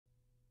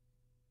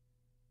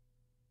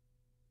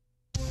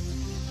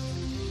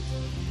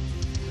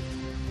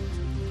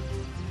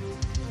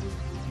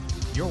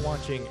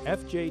watching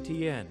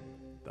FJTN,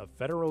 the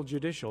Federal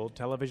Judicial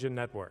Television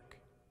Network.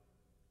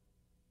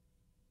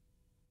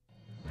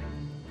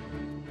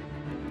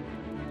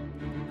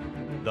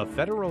 The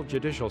Federal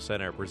Judicial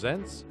Center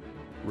presents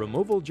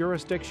Removal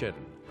Jurisdiction,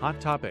 Hot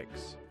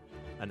Topics,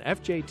 an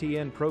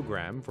FJTN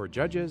program for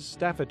judges,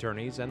 staff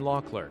attorneys, and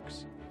law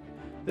clerks.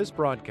 This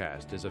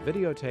broadcast is a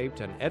videotaped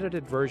and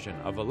edited version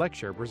of a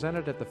lecture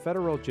presented at the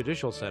Federal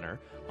Judicial Center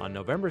on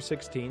November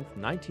 16,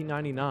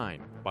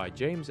 1999 by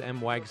James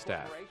M.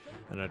 Wagstaffe,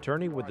 an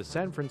attorney with the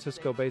San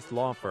Francisco-based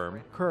law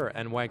firm Kerr &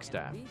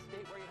 Wagstaffe.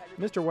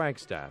 Mr.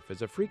 Wagstaffe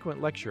is a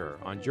frequent lecturer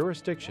on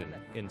jurisdiction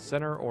in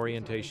center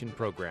orientation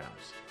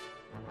programs.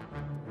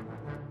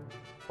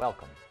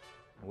 Welcome.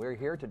 We're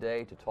here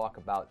today to talk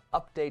about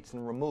updates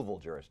in removal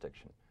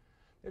jurisdiction.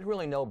 There's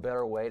really no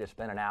better way to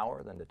spend an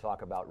hour than to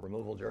talk about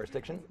removal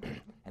jurisdiction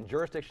and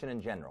jurisdiction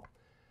in general.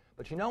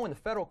 But you know, in the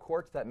federal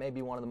courts, that may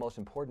be one of the most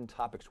important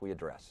topics we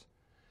address.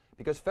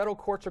 Because federal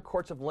courts are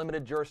courts of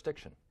limited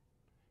jurisdiction.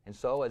 And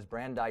so, as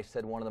Brandeis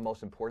said, one of the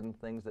most important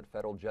things that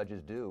federal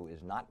judges do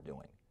is not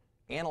doing,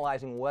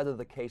 analyzing whether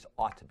the case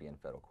ought to be in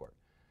federal court.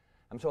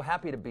 I'm so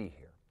happy to be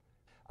here.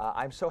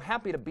 I'm so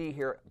happy to be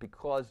here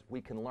because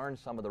we can learn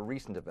some of the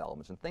recent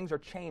developments, and things are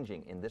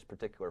changing in this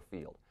particular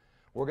field.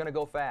 We're going to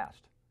go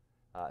fast.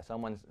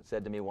 Someone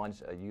said to me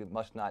once, you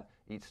must not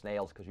eat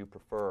snails because you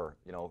prefer,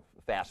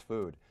 fast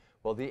food.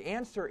 Well, the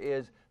answer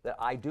is that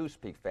I do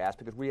speak fast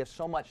because we have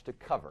so much to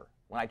cover.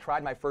 When I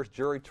tried my first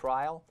jury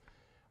trial,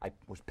 I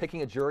was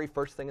picking a jury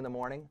first thing in the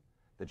morning.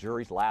 The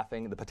jury's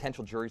laughing, the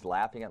potential jury's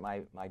laughing at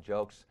my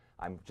jokes.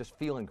 I'm just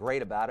feeling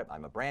great about it.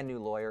 I'm a brand new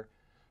lawyer.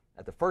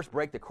 At the first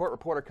break, the court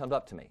reporter comes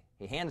up to me.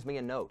 He hands me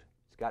a note.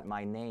 It's got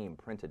my name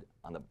printed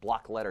on the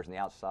block letters on the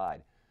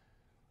outside.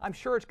 I'm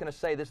sure it's going to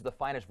say this is the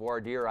finest voir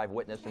dire I've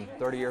witnessed in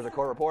 30 years of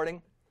court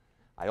reporting.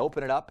 I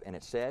open it up and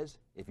it says,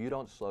 if you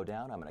don't slow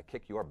down, I'm going to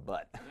kick your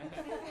butt.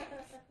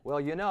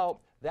 Well,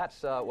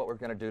 that's what we're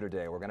going to do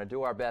today. We're going to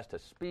do our best to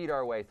speed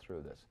our way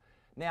through this.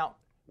 Now,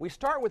 we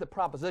start with the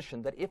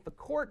proposition that if the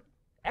court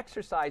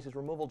exercises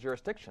removal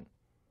jurisdiction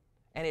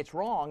and it's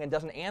wrong and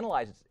doesn't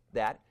analyze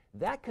that,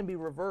 that can be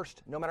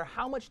reversed no matter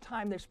how much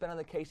time they've spent on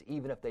the case,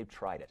 even if they've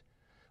tried it.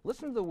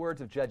 Listen to the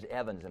words of Judge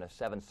Evans in a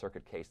Seventh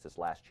Circuit case this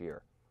last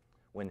year,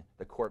 when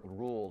the court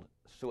ruled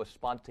sua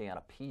sponte on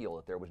appeal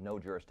that there was no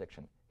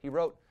jurisdiction. He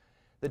wrote,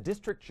 "The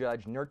district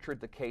judge nurtured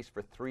the case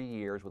for 3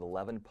 years with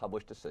 11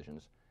 published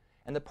decisions,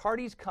 and the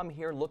parties come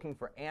here looking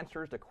for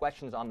answers to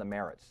questions on the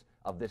merits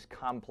of this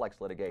complex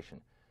litigation.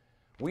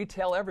 We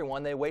tell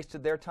everyone they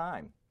wasted their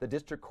time. The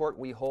district court,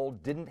 we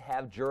hold, didn't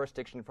have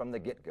jurisdiction from the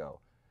get-go.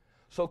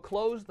 So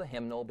close the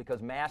hymnal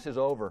because Mass is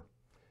over.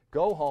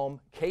 Go home,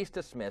 case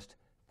dismissed.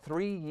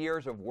 3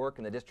 years of work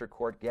in the district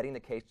court getting the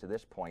case to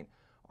this point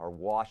are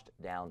washed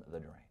down the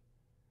drain."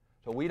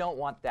 So we don't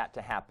want that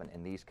to happen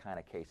in these kind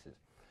of cases.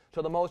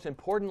 So the most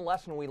important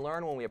lesson we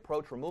learn when we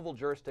approach removal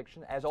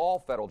jurisdiction, as all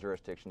federal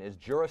jurisdiction, is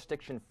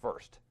jurisdiction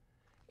first.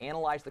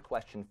 Analyze the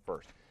question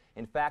first.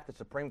 In fact, the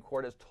Supreme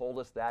Court has told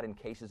us that in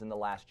cases in the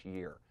last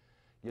year.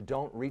 You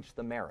don't reach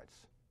the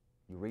merits.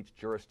 You reach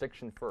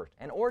jurisdiction first.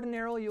 And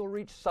ordinarily, you'll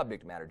reach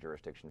subject matter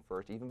jurisdiction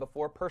first, even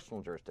before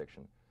personal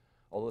jurisdiction.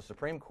 Although the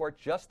Supreme Court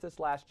just this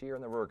last year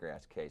in the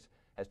Ruhrgas case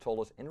has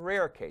told us in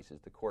rare cases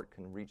the court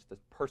can reach the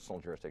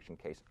personal jurisdiction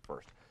case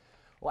first.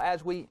 Well,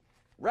 as we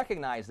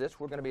recognize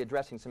this, we're going to be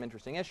addressing some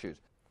interesting issues.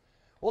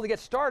 Well, to get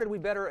started, we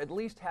better at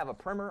least have a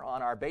primer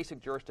on our basic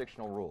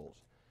jurisdictional rules.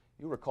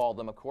 You recall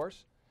them, of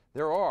course.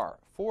 There are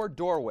 4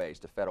 doorways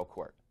to federal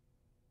court.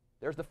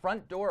 There's the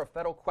front door of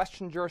federal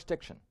question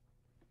jurisdiction.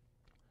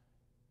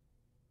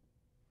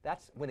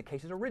 That's when the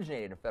case is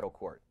originated in federal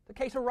court. The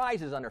case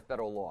arises under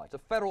federal law. It's a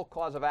federal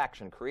cause of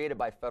action created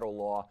by federal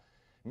law.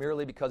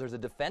 Merely because there's a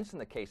defense in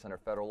the case under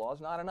federal law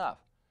is not enough.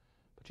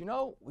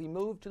 But we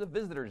move to the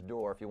visitor's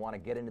door if you want to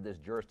get into this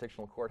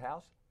jurisdictional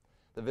courthouse.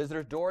 The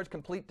visitor's door is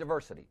complete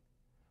diversity.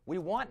 We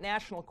want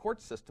national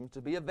court systems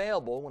to be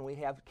available when we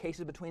have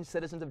cases between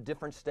citizens of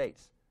different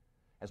states,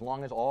 as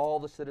long as all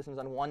the citizens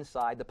on one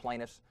side, the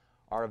plaintiffs,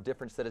 are of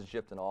different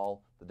citizenship than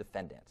all the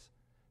defendants.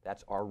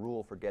 That's our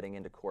rule for getting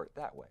into court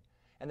that way.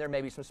 And there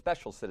may be some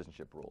special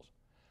citizenship rules.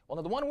 Well,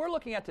 now the one we're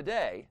looking at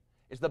today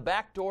is the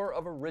back door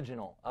of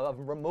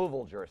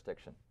removal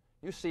jurisdiction.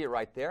 You see it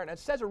right there, and it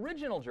says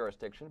original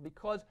jurisdiction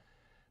because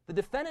the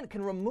defendant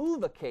can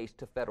remove a case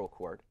to federal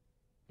court,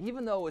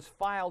 even though it was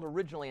filed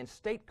originally in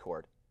state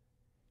court,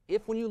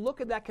 if when you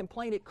look at that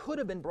complaint, it could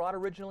have been brought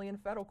originally in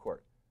federal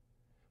court.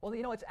 Well,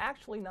 it's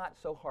actually not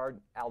so hard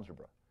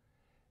algebra.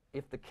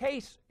 If the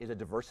case is a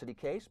diversity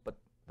case, but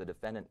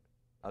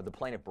the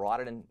plaintiff brought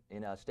it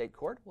in a state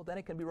court, well, then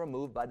it can be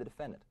removed by the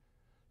defendant.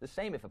 The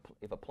same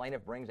if a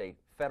plaintiff brings a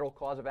federal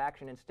cause of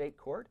action in state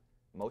court,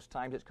 most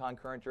times it's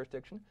concurrent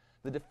jurisdiction,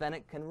 the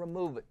defendant can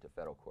remove it to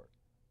federal court.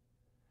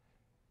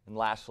 And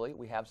lastly,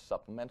 we have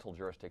supplemental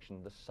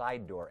jurisdiction, the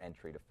side door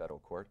entry to federal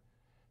court.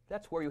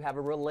 That's where you have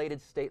a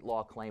related state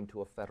law claim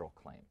to a federal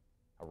claim,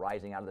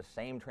 arising out of the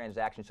same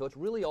transaction. So it's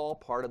really all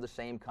part of the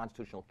same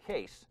constitutional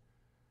case.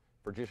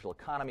 For judicial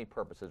economy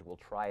purposes, we'll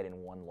try it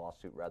in one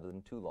lawsuit rather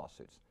than 2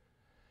 lawsuits.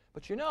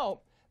 But you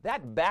know,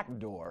 that back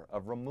door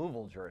of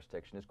removal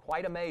jurisdiction is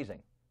quite amazing.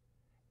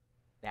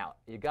 Now,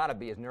 you got to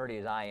be as nerdy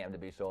as I am to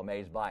be so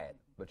amazed by it.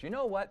 But you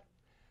know what?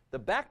 The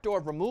back door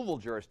of removal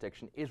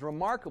jurisdiction is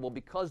remarkable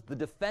because the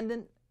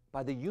defendant,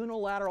 by the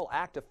unilateral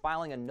act of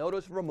filing a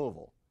notice of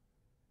removal,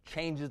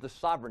 changes the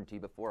sovereignty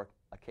before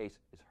a case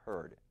is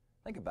heard.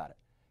 Think about it.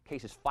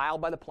 Case is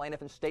filed by the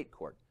plaintiff in state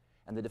court,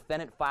 and the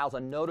defendant files a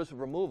notice of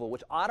removal,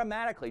 which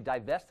automatically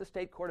divests the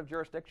state court of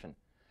jurisdiction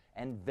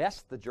and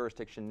vests the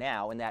jurisdiction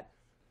now in that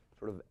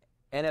sort of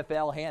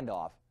NFL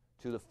handoff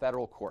to the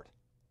federal court,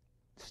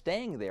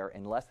 staying there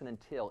unless and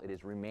until it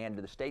is remanded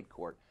to the state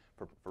court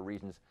for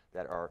reasons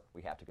that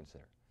we have to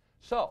consider.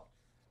 So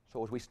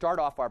as we start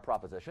off our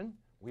proposition,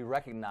 we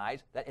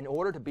recognize that in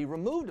order to be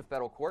removed to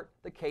federal court,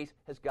 the case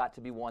has got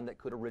to be one that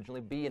could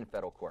originally be in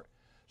federal court.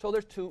 So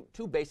there's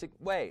two basic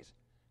ways.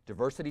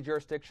 Diversity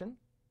jurisdiction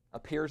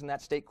appears in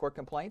that state court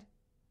complaint,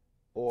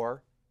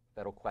 or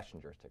federal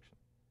question jurisdiction.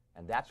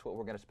 And that's what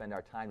we're going to spend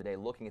our time today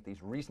looking at,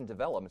 these recent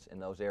developments in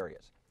those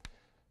areas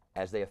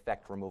as they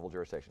affect removal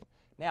jurisdiction.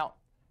 Now,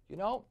 you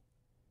know,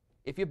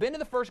 if you've been to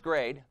the first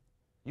grade,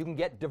 you can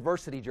get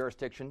diversity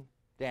jurisdiction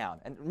down.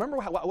 And remember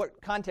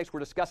what context we're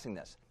discussing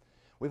this.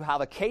 We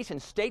have a case in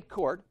state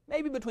court,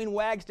 maybe between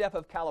Wagstaffe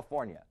of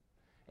California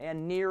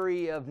and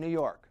Neary of New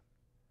York.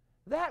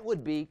 That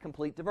would be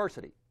complete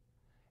diversity.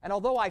 And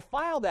although I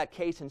filed that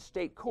case in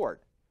state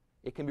court,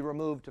 it can be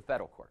removed to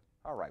federal court.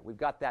 All right, we've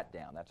got that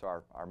down. That's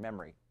our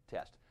memory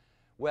test.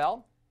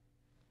 Well,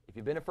 if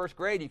you've been to first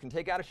grade, you can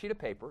take out a sheet of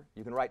paper.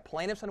 You can write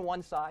plaintiffs on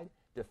one side,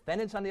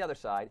 defendants on the other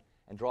side,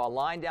 and draw a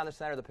line down the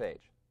center of the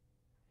page.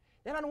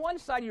 Then on one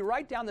side, you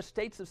write down the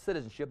states of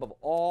citizenship of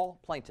all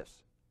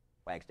plaintiffs,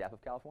 Wagstaffe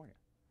of California.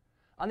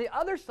 On the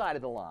other side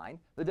of the line,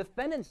 the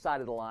defendant's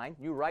side of the line,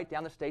 you write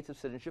down the states of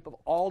citizenship of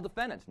all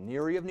defendants,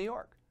 Neary of New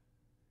York.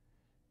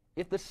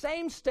 If the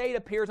same state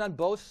appears on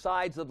both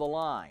sides of the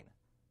line,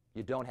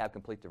 you don't have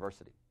complete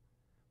diversity.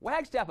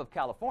 Wagstaffe of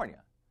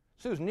California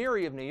sues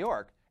Neary of New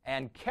York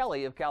and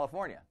Kelly of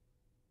California.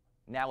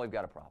 Now we've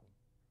got a problem,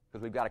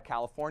 because we've got a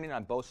Californian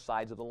on both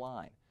sides of the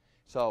line.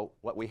 So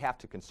what we have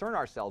to concern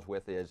ourselves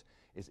with is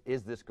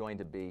this going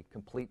to be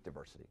complete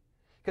diversity?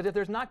 Because if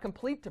there's not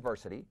complete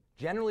diversity,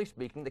 generally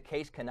speaking, the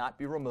case cannot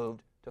be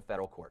removed to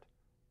federal court.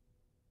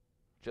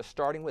 Just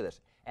starting with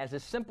this. And it's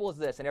as simple as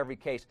this in every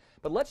case.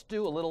 But let's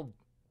do a little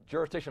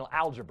jurisdictional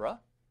algebra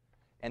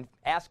and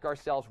ask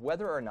ourselves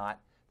whether or not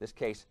this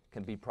case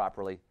can be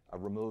properly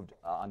removed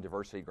on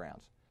diversity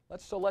grounds.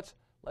 Let's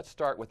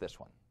start with this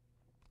one.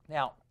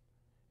 Now,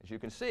 as you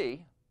can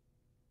see,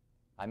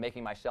 I'm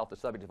making myself the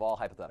subject of all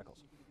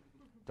hypotheticals.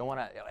 Don't want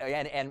to,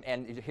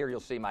 and here you'll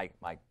see my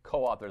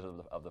co-authors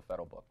of the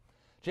federal book.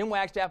 Jim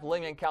Wagstaffe,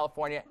 living in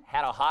California,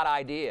 had a hot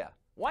idea.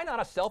 Why not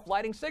a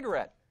self-lighting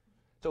cigarette?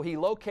 So he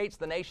locates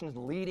the nation's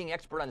leading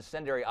expert on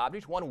incendiary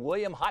objects, one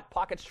William Hot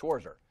Pocket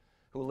Schwarzer,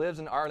 who lives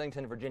in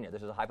Arlington, Virginia.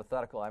 This is a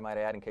hypothetical, I might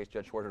add, in case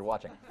Judge Schwarzer is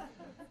watching.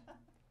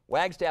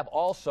 Wagstaffe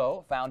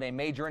also found a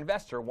major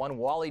investor, one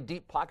Wally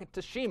Deep Pocket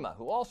Tashima,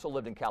 who also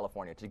lived in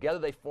California. Together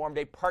they formed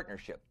a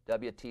partnership,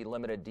 WT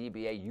Limited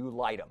DBA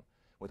Ulitem,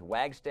 with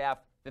Wagstaffe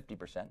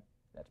 50%,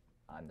 that's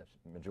I'm the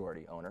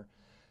majority owner,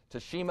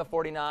 Tashima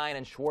 49%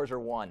 and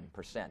Schwarzer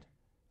 1%.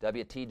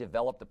 WT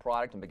developed the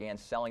product and began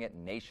selling it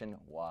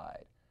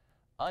nationwide.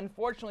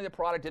 Unfortunately, the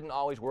product didn't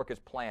always work as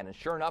planned, and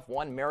sure enough,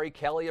 one Mary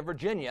Kelly of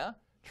Virginia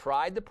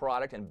tried the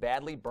product and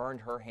badly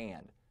burned her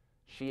hand.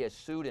 She is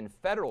sued in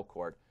federal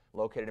court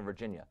located in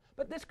Virginia.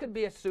 But this could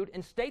be a suit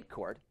in state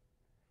court,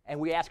 and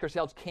we ask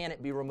ourselves, can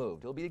it be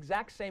removed? It'll be the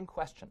exact same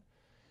question,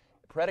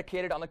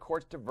 predicated on the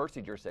court's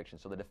diversity jurisdiction.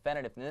 So the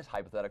defendant, if in this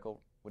hypothetical,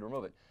 would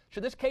remove it.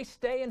 Should this case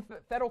stay in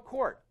federal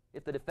court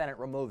if the defendant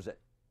removes it?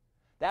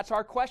 That's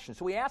our question.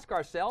 So we ask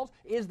ourselves,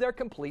 is there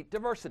complete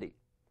diversity?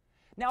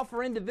 Now,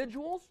 for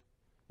individuals,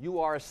 you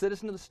are a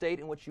citizen of the state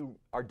in which you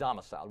are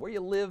domiciled, where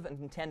you live and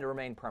intend to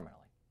remain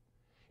permanently.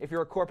 If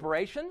you're a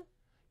corporation,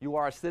 you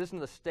are a citizen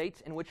of the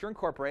states in which you're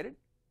incorporated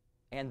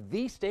and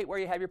the state where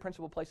you have your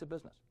principal place of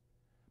business.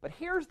 But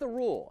here's the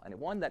rule, and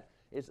one that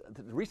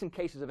the recent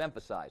cases have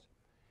emphasized.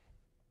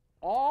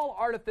 All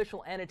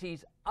artificial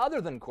entities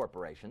other than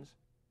corporations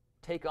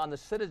take on the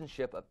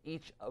citizenship of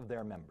each of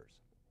their members.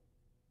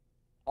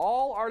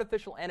 All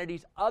artificial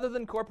entities other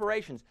than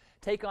corporations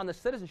take on the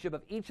citizenship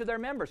of each of their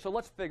members. So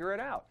let's figure it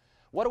out.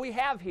 What do we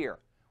have here?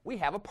 We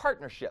have a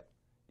partnership.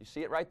 You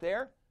see it right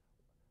there?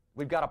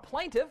 We've got a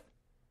plaintiff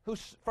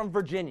who's from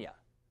Virginia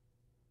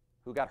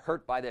who got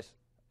hurt by this,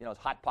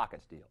 Hot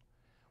Pockets deal.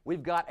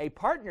 We've got a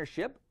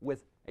partnership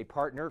with a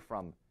partner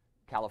from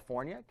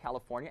California,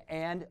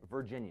 and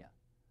Virginia.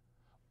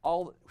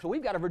 So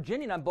we've got a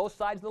Virginian on both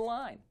sides of the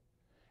line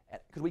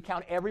because we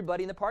count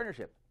everybody in the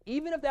partnership.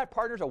 Even if that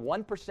partner's a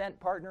 1%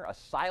 partner, a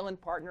silent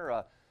partner,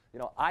 a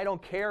I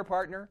don't care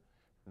partner,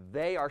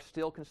 they are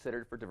still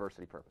considered for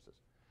diversity purposes.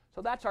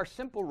 So that's our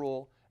simple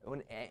rule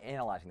when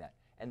analyzing that,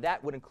 and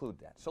that would include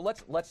that. So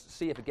let's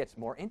see if it gets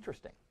more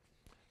interesting.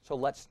 So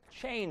let's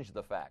change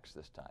the facts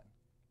this time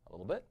a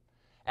little bit.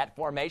 At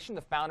formation,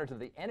 the founders of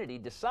the entity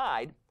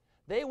decide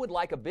they would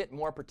like a bit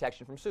more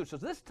protection from suit. So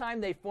this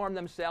time they form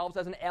themselves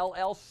as an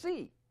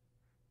LLC.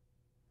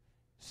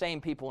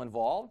 Same people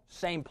involved,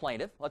 same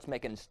plaintiff. Let's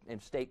make it in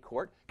state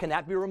court. Can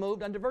that be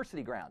removed on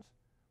diversity grounds?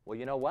 Well,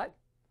 you know what?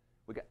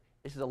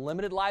 This is a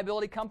limited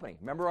liability company.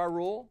 Remember our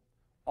rule?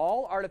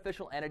 All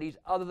artificial entities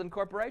other than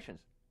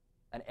corporations.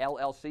 An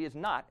LLC is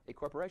not a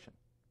corporation,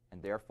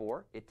 and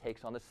therefore it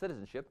takes on the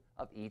citizenship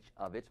of each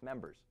of its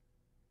members.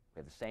 We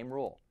have the same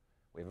rule.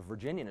 We have a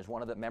Virginian as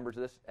one of the members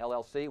of this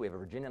LLC. We have a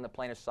Virginian on the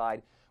plaintiff's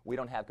side. We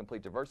don't have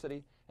complete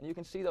diversity. And you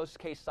can see those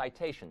case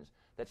citations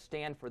that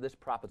stand for this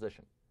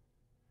proposition.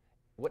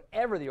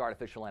 Whatever the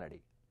artificial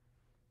entity,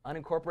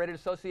 unincorporated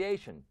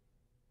association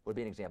would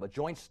be an example. A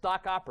joint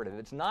stock operative,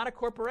 it's not a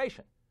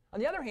corporation. On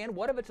the other hand,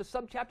 what if it's a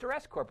subchapter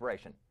S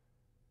corporation?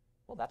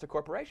 Well, that's a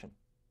corporation.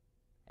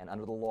 And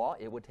under the law,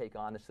 it would take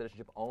on the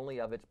citizenship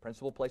only of its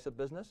principal place of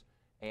business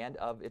and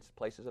of its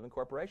places of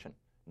incorporation,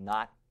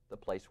 not the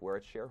place where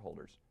its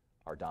shareholders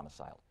are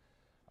domiciled.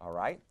 All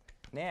right?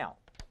 Now,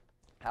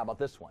 how about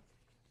this one?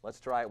 Let's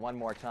try it one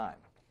more time.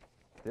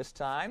 This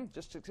time,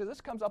 just because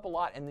this comes up a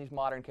lot in these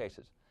modern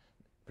cases,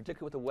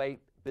 particularly with the way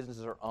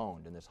businesses are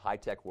owned in this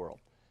high-tech world.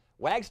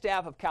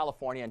 Wagstaffe of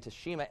California and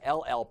Tashima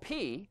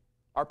LLP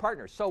are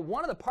partners. So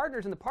one of the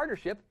partners in the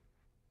partnership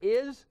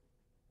is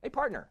a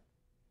partner.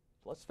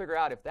 So let's figure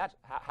out if that's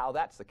how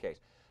that's the case.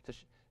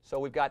 So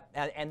we've got,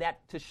 and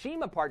that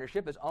Tashima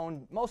partnership is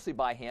owned mostly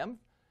by him,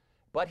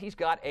 but he's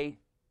got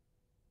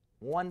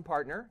one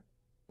partner,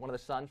 one of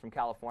the sons from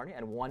California,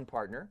 and one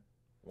partner,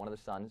 one of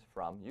the sons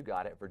from, you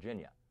got it,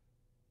 Virginia.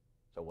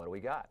 So what do we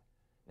got?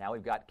 Now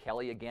we've got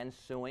Kelly again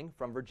suing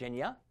from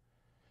Virginia,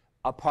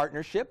 a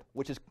partnership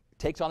which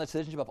takes on the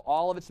citizenship of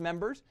all of its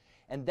members,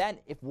 and then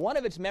if one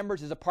of its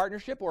members is a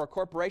partnership or a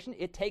corporation,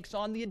 it takes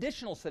on the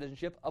additional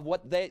citizenship of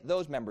what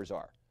those members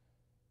are.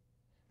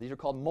 These are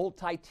called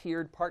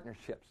multi-tiered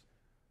partnerships.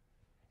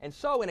 And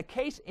so in a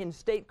case in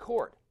state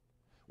court,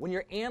 when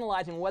you're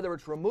analyzing whether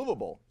it's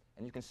removable,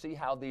 and you can see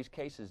how these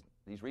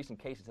recent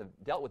cases have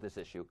dealt with this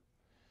issue,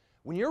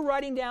 when you're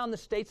writing down the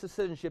states of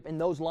citizenship in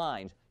those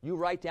lines, you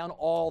write down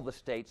all the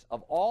states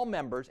of all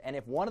members, and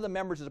if one of the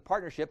members is a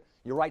partnership,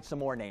 you write some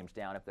more names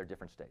down if they're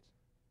different states.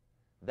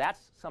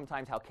 That's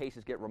sometimes how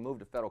cases get removed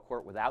to federal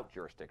court without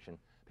jurisdiction,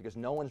 because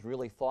no one's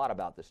really thought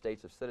about the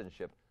states of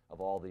citizenship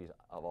of all these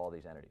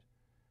entities.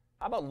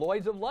 How about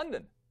Lloyd's of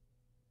London?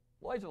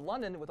 Lloyd's of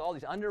London, with all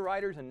these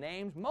underwriters and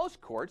names, most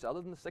courts,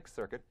 other than the Sixth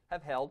Circuit,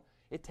 have held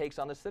it takes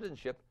on the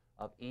citizenship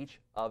of each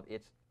of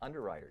its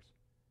underwriters.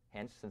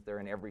 Hence, since they're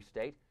in every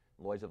state,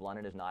 Lloyd's of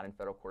London is not in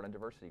federal court on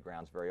diversity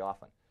grounds very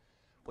often.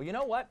 Well, you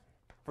know what?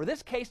 For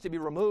this case to be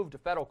removed to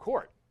federal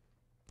court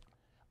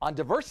on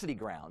diversity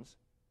grounds,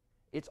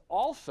 it's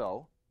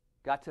also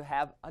got to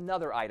have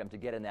another item to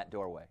get in that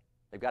doorway.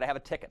 They've got to have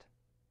a ticket.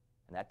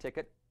 And that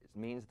ticket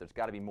means there's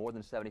got to be more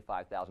than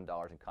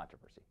 $75,000 in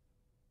controversy.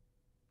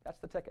 That's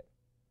the ticket.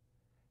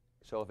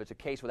 So if it's a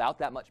case without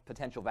that much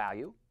potential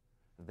value,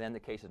 then the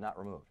case is not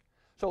removed.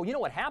 So you know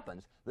what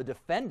happens? The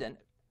defendant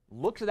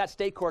looks at that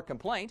state court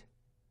complaint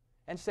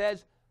and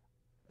says,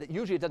 that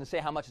usually it doesn't say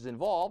how much is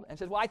involved, and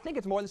says, well, I think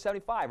it's more than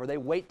 75, or they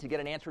wait to get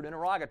an answer to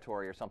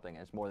interrogatory or something,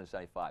 and it's more than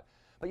 75.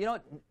 But you know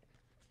what?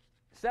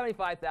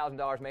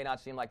 $75,000 may not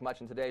seem like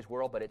much in today's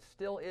world, but it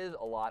still is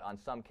a lot on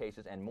some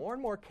cases, and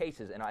more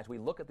cases, and as we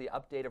look at the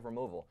update of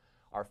removal,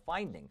 are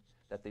finding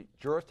that the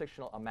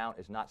jurisdictional amount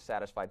is not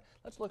satisfied.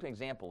 Let's look at an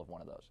example of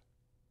one of those.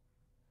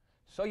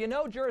 So you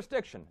know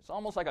jurisdiction. It's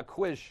almost like a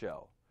quiz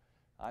show.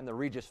 I'm the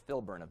Regis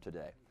Philbin of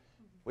today.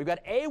 We've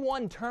got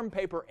A1 Term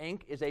Paper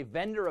Inc. is a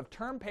vendor of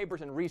term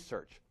papers and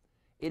research.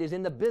 It is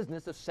in the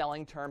business of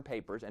selling term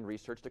papers and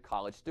research to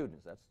college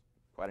students. That's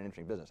quite an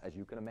interesting business. As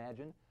you can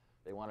imagine,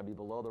 they want to be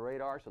below the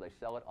radar, so they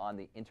sell it on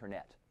the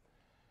internet.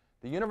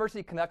 The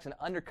university conducts an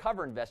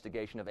undercover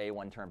investigation of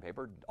A1 term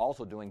paper,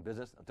 also doing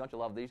business, don't you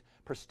love these,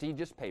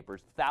 prestigious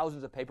papers,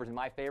 thousands of papers, and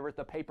my favorite,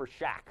 the Paper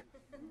Shack.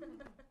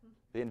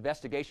 The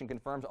investigation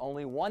confirms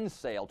only one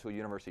sale to a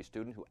university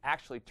student who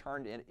actually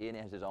turned it in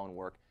as his own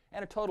work,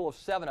 and a total of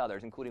 7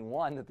 others, including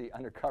one that the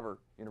undercover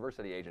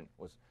university agent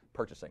was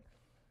purchasing.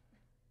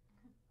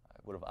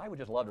 I would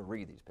just love to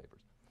read these papers.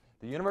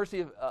 The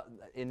University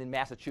in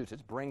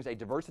Massachusetts brings a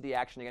diversity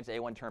action against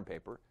A1 term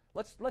paper.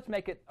 Let's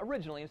make it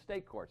originally in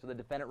state court, so the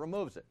defendant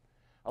removes it,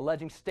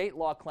 alleging state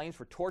law claims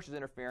for tortious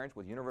interference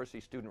with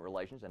university-student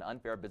relations and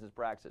unfair business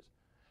practices.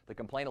 The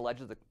complaint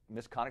alleges that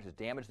misconduct has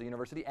damaged the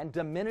university and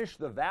diminished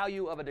the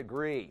value of a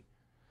degree.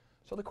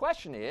 So the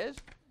question is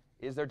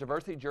there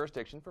diversity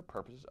jurisdiction for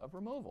purposes of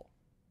removal?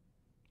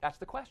 That's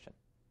the question.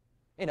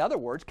 In other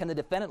words, can the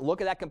defendant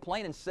look at that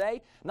complaint and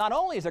say, not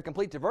only is there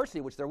complete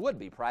diversity, which there would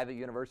be, private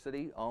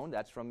university owned,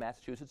 that's from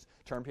Massachusetts,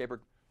 term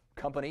paper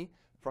company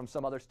from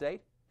some other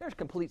state, there's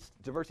complete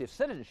diversity of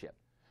citizenship,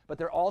 but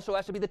there also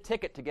has to be the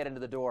ticket to get into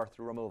the door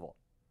through removal.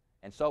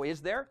 And so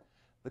is there?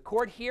 The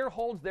court here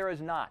holds there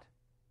is not.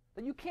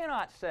 That you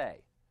cannot say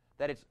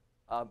that it's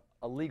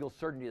a legal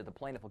certainty that the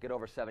plaintiff will get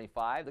over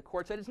 75. The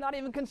court said it's not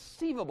even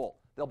conceivable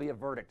there'll be a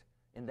verdict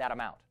in that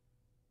amount.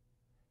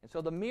 And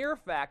so the mere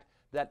fact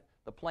that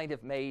the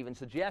plaintiff may even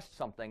suggest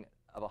something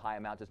of a high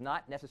amount does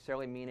not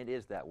necessarily mean it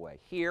is that way.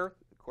 Here,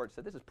 the court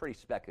said this is pretty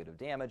speculative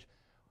damage.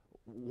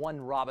 One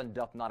robin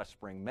doth not a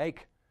spring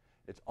make.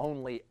 It's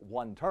only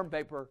one term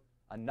paper,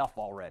 enough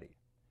already.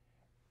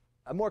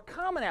 A more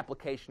common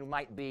application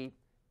might be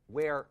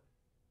where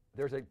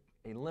there's a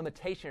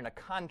limitation in a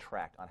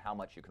contract on how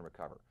much you can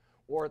recover,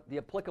 or the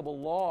applicable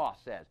law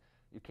says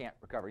you can't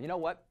recover. You know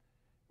what?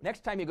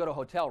 Next time you go to a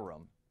hotel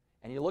room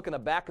and you look in the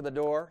back of the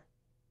door,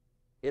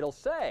 it'll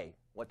say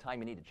what time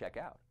you need to check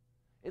out.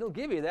 It'll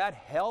give you that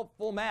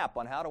helpful map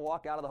on how to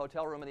walk out of the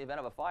hotel room in the event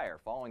of a fire,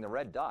 following the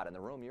red dot in the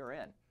room you're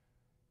in.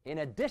 In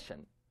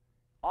addition,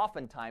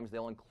 oftentimes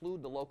they'll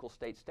include the local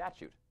state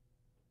statute,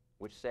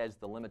 which says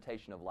the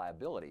limitation of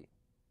liability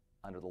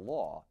under the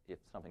law if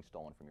something's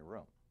stolen from your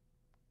room.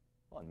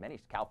 Well, in many,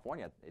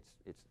 California, it's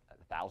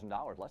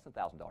 $1,000, less than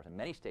 $1,000. In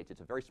many states,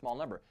 it's a very small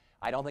number.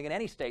 I don't think in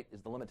any state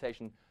is the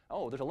limitation,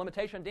 oh, there's a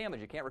limitation on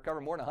damage. You can't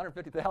recover more than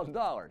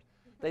 $150,000.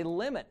 They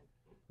limit.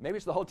 Maybe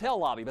it's the hotel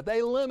lobby, but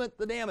they limit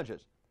the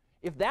damages.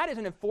 If that is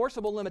an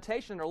enforceable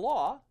limitation under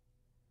law,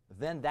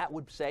 then that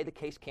would say the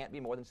case can't be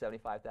more than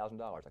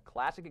 $75,000. A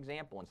classic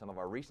example in some of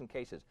our recent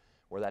cases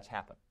where that's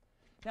happened.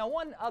 Now,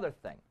 one other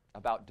thing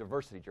about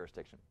diversity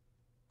jurisdiction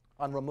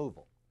on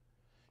removal.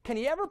 Can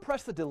you ever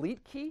press the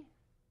delete key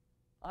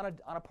on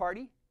a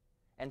party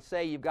and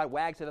say you've got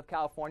Wagstaffe of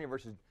California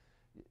versus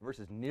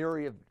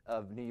Neary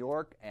of New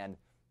York and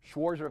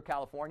Schwarzer of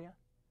California?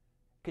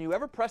 Can you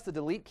ever press the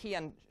delete key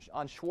on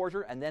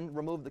Schwarzer and then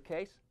remove the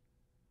case?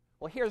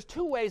 Well, here's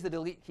two ways the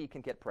delete key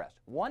can get pressed.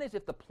 One is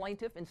if the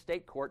plaintiff in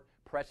state court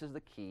presses the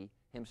key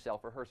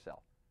himself or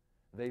herself.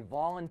 They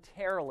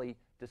voluntarily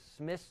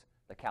dismiss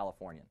the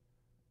Californian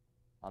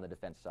on the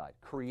defense side,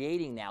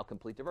 creating now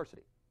complete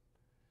diversity.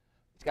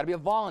 It's got to be a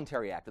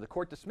voluntary act. If the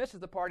court dismisses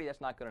the party,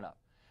 that's not good enough.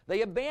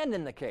 They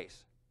abandon the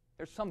case.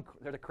 There's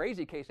a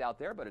crazy case out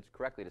there, but it's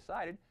correctly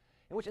decided,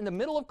 in which in the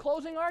middle of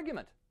closing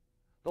argument,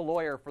 the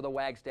lawyer for the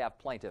Wagstaffe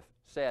plaintiff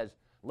says,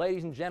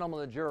 ladies and gentlemen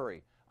of the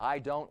jury, I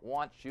don't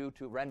want you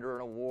to render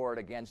an award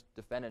against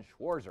defendant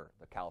Schwarzer,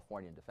 the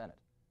Californian defendant.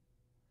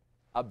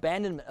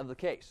 Abandonment of the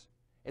case.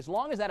 As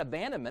long as that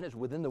abandonment is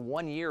within the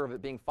 1 year of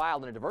it being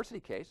filed in a diversity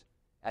case,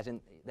 as in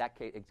that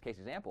case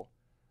example,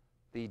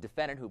 the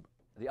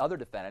other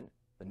defendant,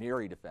 the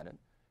Neary defendant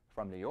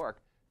from New York,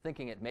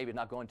 thinking it maybe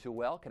not going too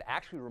well, can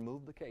actually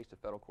remove the case to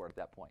federal court at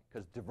that point,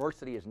 because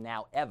diversity is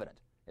now evident,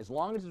 as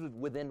long as it's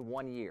within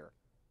 1 year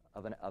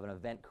of an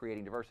event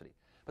creating diversity.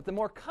 But the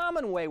more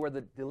common way where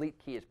the delete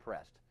key is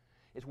pressed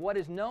is what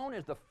is known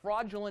as the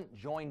fraudulent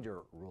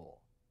joinder rule.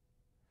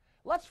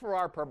 Let's, for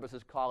our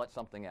purposes, call it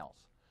something else.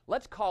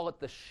 Let's call it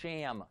the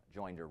sham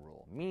joinder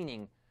rule,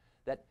 meaning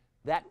that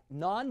that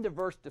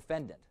non-diverse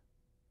defendant,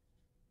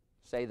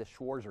 say the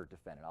Schwarzer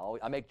defendant,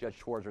 I make Judge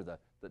Schwarzer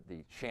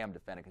the sham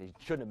defendant because he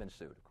shouldn't have been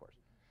sued, of course.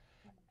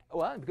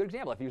 Well, a good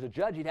example, if he was a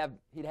judge,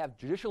 he'd have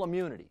judicial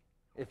immunity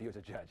if he was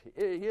a judge.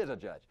 He is a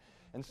judge.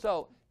 And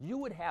so you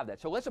would have that.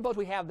 So let's suppose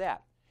we have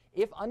that.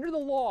 If under the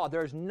law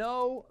there's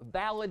no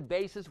valid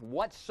basis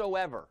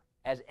whatsoever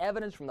as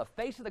evidence from the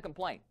face of the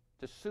complaint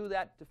to sue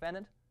that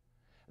defendant,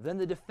 then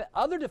the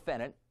other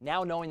defendant,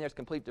 now knowing there's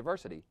complete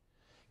diversity,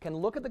 can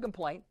look at the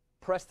complaint,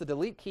 press the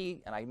delete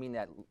key, and I mean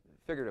that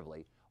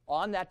figuratively,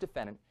 on that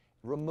defendant,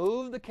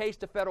 remove the case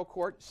to federal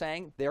court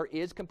saying there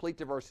is complete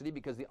diversity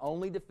because the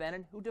only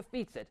defendant who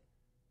defeats it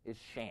is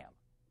sham.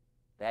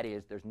 That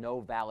is, there's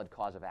no valid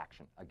cause of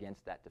action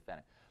against that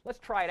defendant. Let's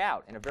try it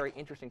out in a very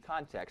interesting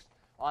context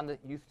on the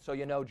so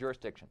you know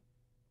jurisdiction.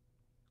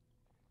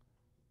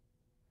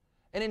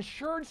 An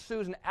insured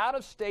sues an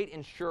out-of-state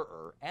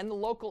insurer and the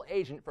local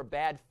agent for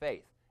bad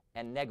faith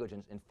and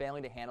negligence in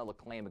failing to handle a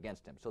claim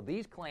against him. So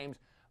these claims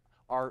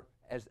are,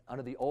 as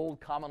under the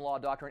old common law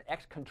doctrine,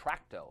 ex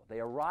contracto.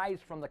 They arise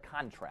from the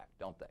contract,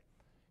 don't they?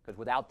 Because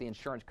without the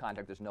insurance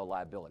contract, there's no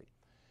liability.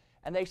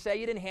 And they say,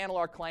 you didn't handle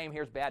our claim,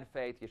 here's bad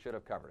faith, you should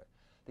have covered it.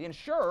 The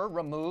insurer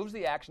removes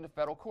the action to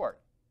federal court,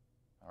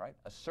 all right,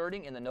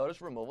 asserting in the notice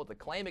of removal the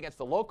claim against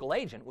the local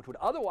agent, which would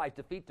otherwise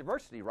defeat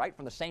diversity, right,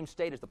 from the same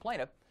state as the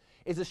plaintiff,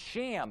 is a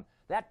sham.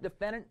 That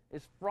defendant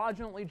is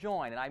fraudulently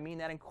joined, and I mean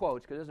that in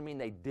quotes because it doesn't mean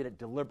they did it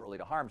deliberately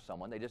to harm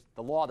someone.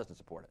 The law doesn't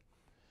support it.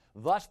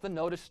 Thus, the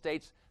notice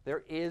states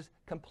there is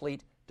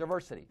complete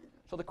diversity.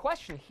 So the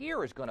question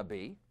here is going to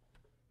be,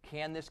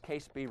 can this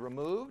case be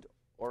removed,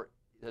 or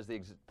does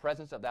the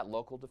presence of that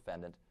local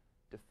defendant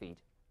defeat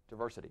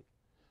diversity?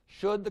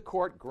 Should the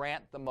court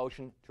grant the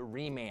motion to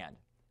remand?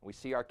 We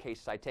see our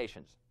case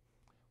citations.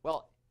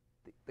 Well,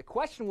 the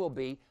question will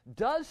be,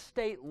 does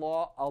state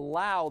law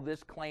allow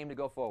this claim to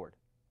go forward?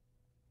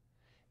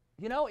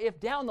 You know, if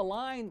down the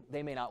line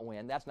they may not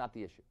win, that's not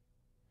the issue.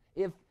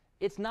 If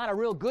it's not a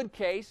real good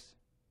case,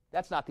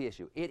 that's not the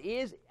issue. It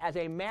is, as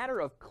a matter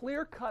of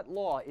clear-cut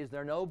law, is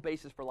there no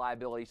basis for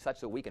liability such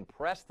that we can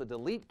press the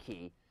delete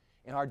key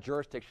in our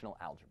jurisdictional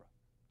algebra?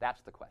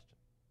 That's the question.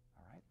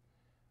 All right?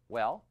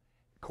 Well,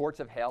 courts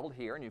have held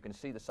here, and you can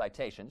see the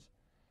citations,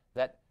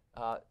 that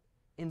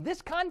in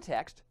this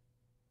context,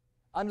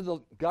 under the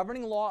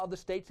governing law of the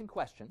states in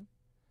question,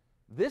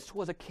 this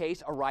was a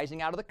case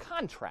arising out of the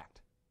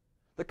contract.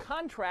 The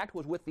contract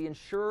was with the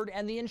insured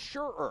and the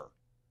insurer.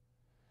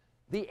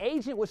 The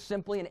agent was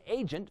simply an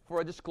agent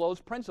for a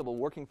disclosed principal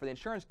working for the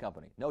insurance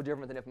company. No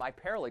different than if my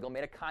paralegal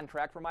made a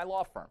contract for my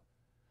law firm.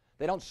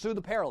 They don't sue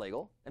the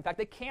paralegal. In fact,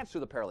 they can't sue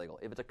the paralegal.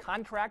 If it's a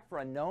contract for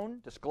a known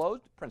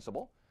disclosed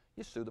principal,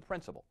 you sue the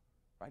principal,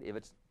 right? If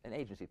it's an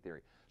agency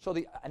theory. So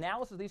the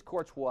analysis of these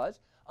courts was,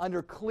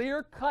 under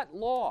clear-cut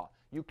law,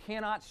 you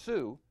cannot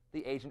sue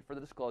the agent for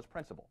the disclosed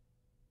principal.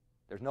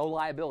 There's no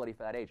liability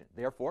for that agent.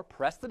 Therefore,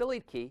 press the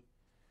delete key.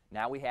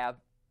 Now we have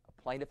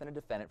a plaintiff and a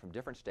defendant from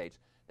different states.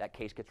 That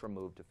case gets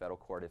removed to federal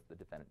court if the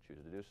defendant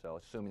chooses to do so,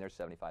 assuming there's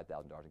 $75,000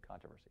 in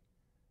controversy.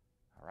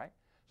 All right?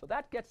 So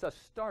that gets us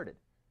started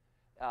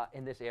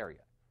in this area.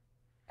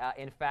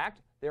 In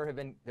fact, there's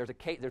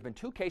been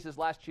 2 cases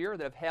last year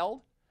that have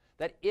held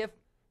that if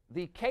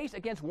the case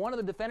against one of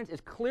the defendants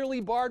is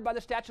clearly barred by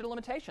the statute of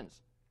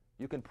limitations,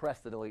 you can press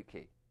the delete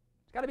key.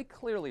 It's got to be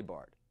clearly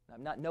barred.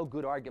 No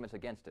good arguments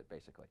against it,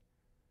 basically.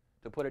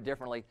 To put it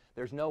differently,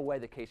 there's no way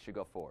the case should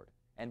go forward.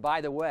 And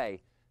by the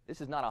way,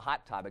 this is not a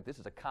hot topic. This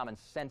is a common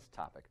sense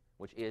topic,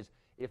 which is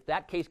if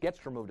that case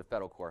gets removed to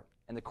federal court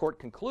and the court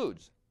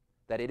concludes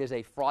that it is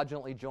a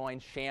fraudulently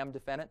joined sham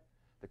defendant,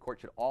 the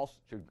court should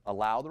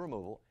allow the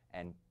removal,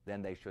 and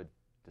then they should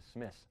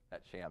dismiss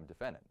that sham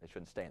defendant. They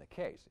shouldn't stay in the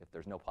case if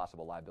there's no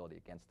possible liability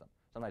against them.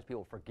 Sometimes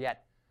people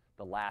forget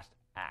the last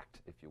act,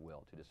 if you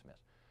will, to dismiss.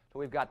 So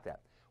we've got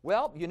that.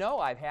 Well, you know,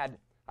 I've had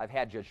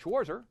Judge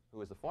Schwarzer,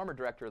 who is the former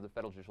director of the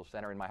Federal Judicial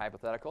Center, in my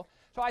hypothetical.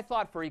 So I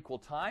thought for equal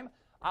time,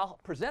 I'll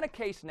present a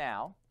case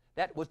now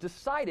that was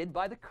decided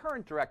by the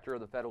current director of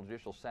the Federal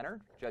Judicial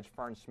Center, Judge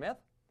Fern Smith,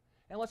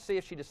 and let's see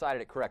if she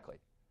decided it correctly.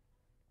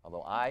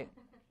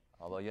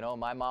 Although you know,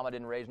 my mama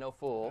didn't raise no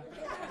fool.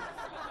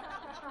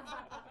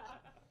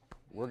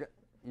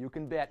 You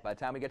can bet by the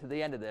time we get to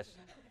the end of this,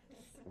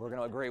 we're going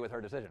to agree with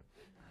her decision.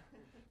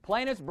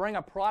 Plaintiffs bring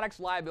a products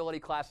liability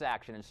class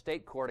action in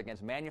state court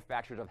against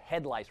manufacturers of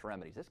head lice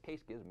remedies. This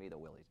case gives me the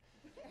willies.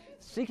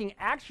 Seeking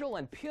actual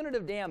and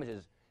punitive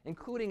damages,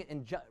 including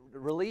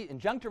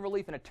injunctive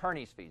relief and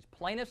attorney's fees.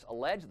 Plaintiffs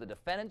allege the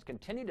defendants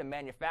continue to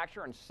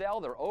manufacture and sell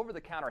their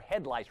over-the-counter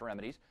head lice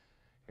remedies,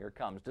 here it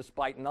comes,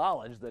 despite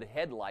knowledge that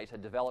head lice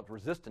had developed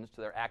resistance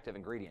to their active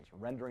ingredients,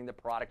 rendering the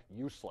product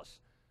useless.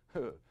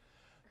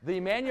 The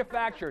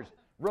manufacturers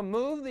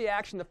removed the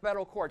action to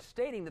federal court,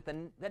 stating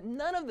that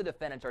none of the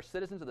defendants are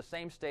citizens of the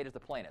same state as the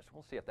plaintiffs.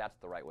 We'll see if that's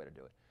the right way to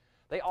do it.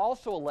 They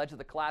also allege that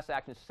the class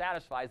action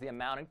satisfies the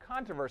amount in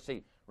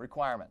controversy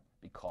requirement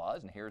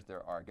because, and here's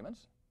their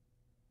arguments,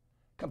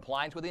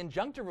 compliance with the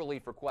injunctive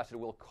relief requested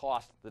will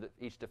cost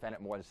each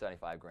defendant more than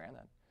 $75,000.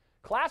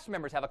 Class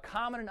members have a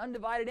common and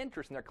undivided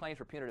interest in their claims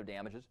for punitive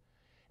damages,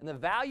 and the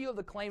value of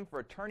the claim for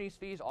attorney's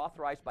fees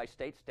authorized by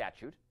state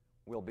statute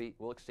will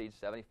exceed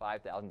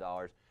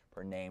 $75,000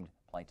 per named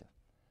plaintiff.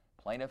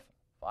 Plaintiff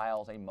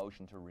files a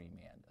motion to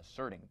remand,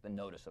 asserting the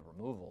notice of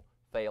removal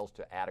fails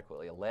to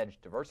adequately allege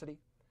diversity.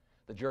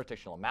 The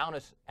jurisdictional amount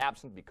is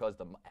absent because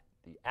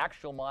the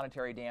actual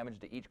monetary damage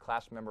to each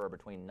class member are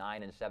between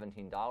 $9 and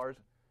 $17, which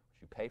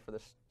you pay for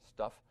this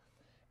stuff,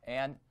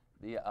 and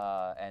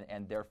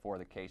therefore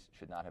the case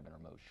should not have been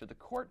removed. Should the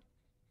court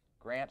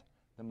grant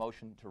the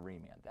motion to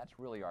remand? That's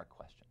really our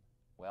question.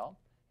 Well,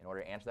 in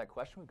order to answer that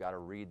question, we've got to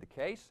read the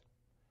case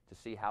to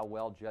see how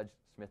well Judge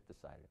Smith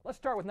decided it. Let's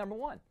start with number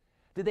 1.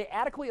 Did they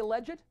adequately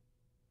allege it?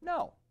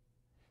 No.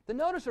 The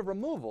notice of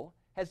removal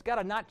has got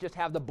to not just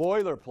have the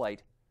boilerplate,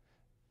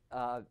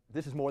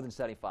 this is more than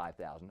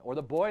 $75,000, or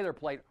the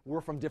boilerplate,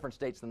 we're from different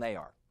states than they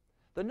are.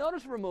 The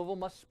notice of removal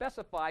must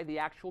specify the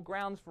actual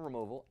grounds for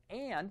removal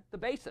and the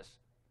basis,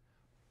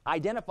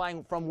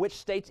 identifying from which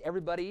states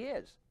everybody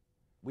is.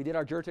 We did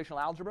our jurisdictional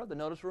algebra. The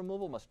notice of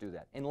removal must do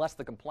that, unless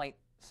the complaint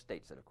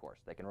states it, of course.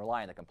 They can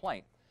rely on the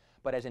complaint.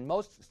 But as in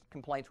most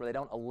complaints where they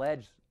don't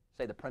allege,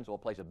 say, the principal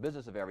place of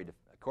business of every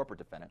corporate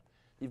defendant,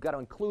 you've got to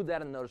include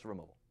that in the notice of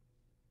removal.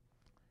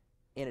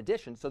 In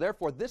addition, so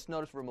therefore this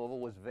notice of removal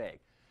was vague.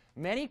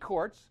 Many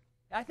courts,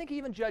 I think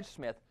even Judge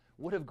Smith,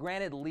 would have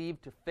granted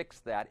leave to fix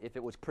that if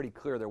it was pretty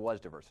clear there was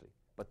diversity.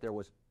 But there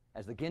was,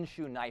 as the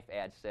Ginshu knife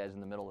ad says in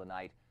the middle of the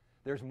night,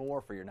 there's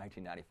more for your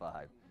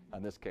 $19.95.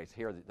 In this case,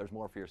 here there's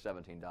more for your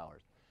 $17.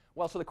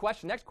 Well, so the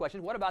next question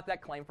is, what about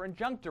that claim for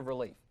injunctive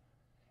relief?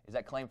 Is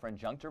that claim for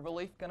injunctive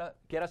relief going to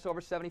get us over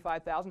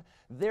 $75,000?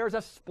 There's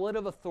a split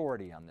of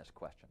authority on this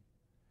question.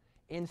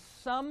 In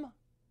some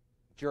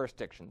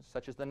jurisdictions,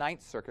 such as the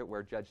Ninth Circuit,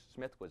 where Judge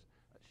Smith was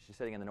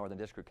sitting in the Northern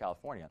District of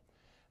California,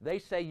 they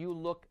say you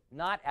look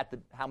not at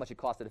how much it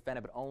costs the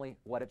defendant, but only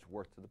what it's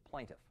worth to the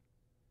plaintiff.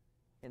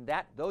 In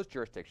those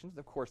jurisdictions,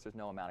 of course, there's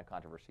no amount of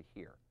controversy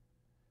here.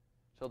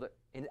 So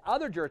in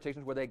other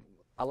jurisdictions where they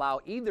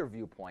allow either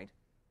viewpoint,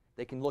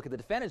 they can look at the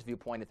defendant's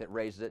viewpoint if it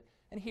raises it,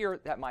 and here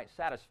that might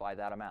satisfy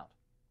that amount.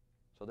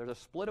 So there's a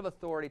split of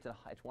authority.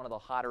 It's one of the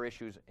hotter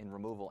issues in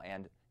removal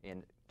and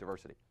in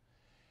diversity.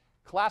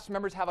 Class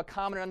members have a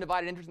common and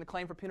undivided interest in the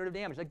claim for punitive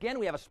damage. Again,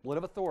 we have a split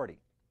of authority.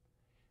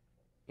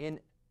 In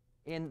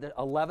the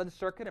 11th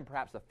Circuit and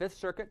perhaps the 5th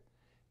Circuit,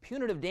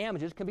 punitive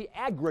damages can be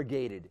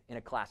aggregated in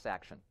a class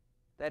action.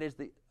 That is,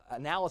 the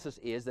analysis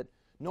is that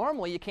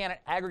Normally, you can't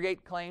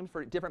aggregate claims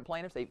for different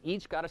plaintiffs. They've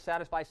each got to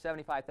satisfy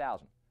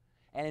 $75,000.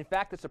 And in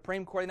fact, the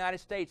Supreme Court of the United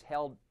States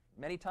held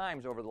many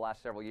times over the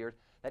last several years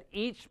that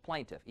each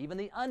plaintiff, even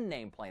the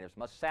unnamed plaintiffs,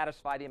 must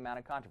satisfy the amount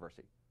of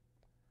controversy.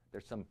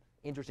 There's some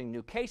interesting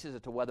new cases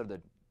as to whether the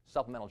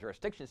supplemental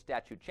jurisdiction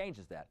statute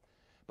changes that.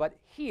 But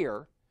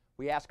here,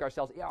 we ask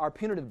ourselves, are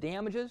punitive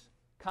damages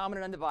common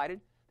and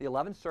undivided? The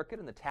 11th Circuit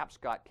in the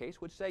Tapp-Scott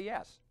case would say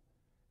yes.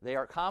 They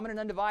are common and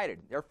undivided.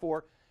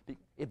 Therefore,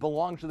 it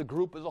belongs to the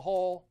group as a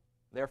whole.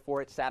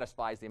 Therefore, it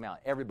satisfies the amount.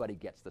 Everybody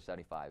gets the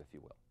 75, if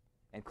you will.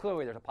 And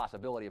clearly, there's a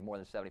possibility of more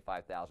than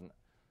 75,000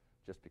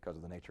 just because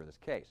of the nature of this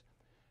case.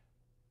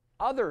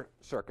 Other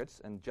circuits,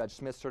 and Judge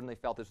Smith certainly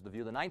felt this was the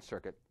view of the Ninth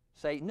Circuit,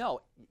 say,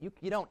 no, you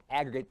don't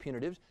aggregate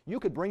punitives. You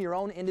could bring your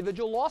own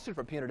individual lawsuit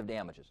for punitive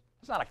damages.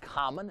 It's not a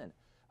common and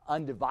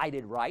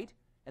undivided right,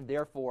 and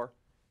therefore,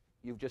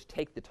 you just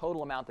take the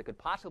total amount that could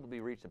possibly be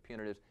reached in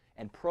punitives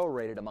and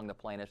prorate it among the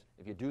plaintiffs.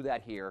 If you do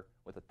that here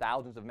with the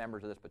thousands of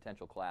members of this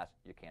potential class,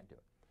 you can't do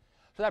it.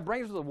 So that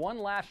brings us to one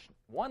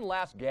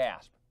last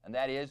gasp, and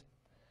that is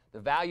the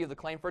value of the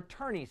claim for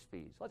attorney's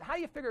fees. How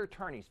do you figure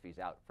attorney's fees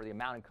out for the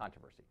amount in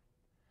controversy?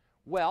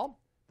 Well,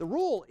 the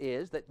rule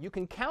is that you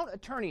can count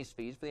attorney's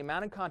fees for the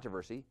amount in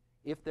controversy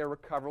if they're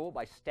recoverable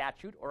by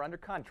statute or under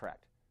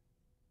contract.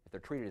 If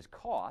they're treated as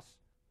costs,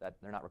 that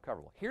they're not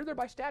recoverable. Here they're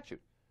by statute.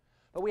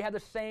 But we have the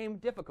same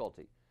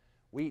difficulty.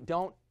 We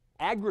don't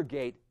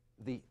aggregate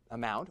the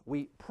amount.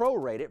 We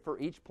prorate it for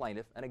each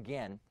plaintiff. And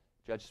again,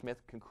 Judge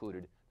Smith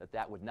concluded that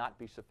that would not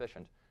be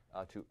sufficient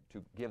to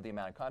give the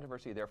amount of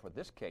controversy. Therefore,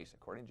 this case,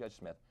 according to Judge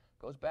Smith,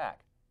 goes back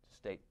to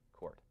state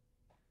court.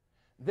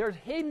 There's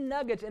hidden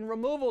nuggets in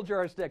removal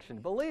jurisdiction,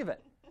 believe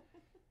it.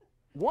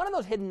 One of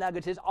those hidden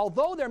nuggets is,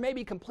 although there may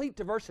be complete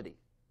diversity,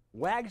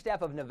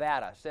 Wagstaffe of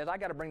Nevada says, I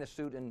got to bring the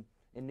suit in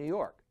New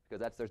York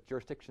because there's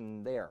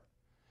jurisdiction there.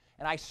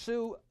 And I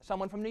sue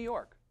someone from New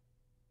York.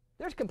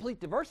 There's complete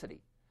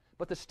diversity.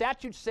 But the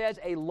statute says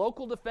a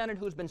local defendant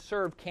who's been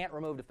served can't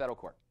remove to federal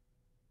court.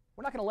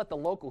 We're not going to let the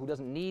local who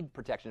doesn't need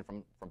protection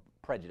from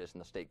prejudice in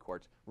the state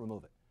courts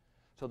remove it.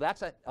 So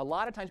that's a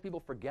lot of times people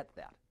forget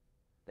that.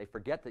 They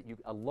forget that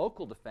a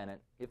local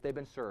defendant, if they've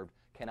been served,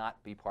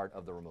 cannot be part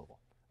of the removal.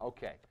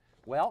 Okay,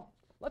 well,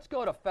 let's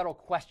go to federal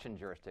question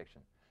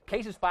jurisdiction.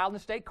 Case is filed in the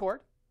state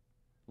court.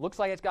 Looks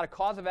like it's got a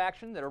cause of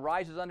action that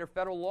arises under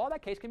federal law.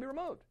 That case can be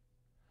removed.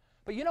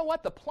 But you know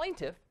what? The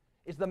plaintiff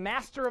is the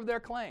master of their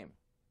claim.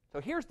 So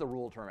here's the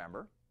rule to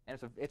remember. And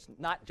it's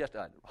not just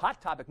a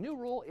hot topic new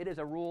rule. It is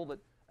a rule that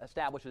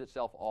establishes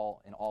itself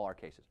in all our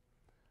cases.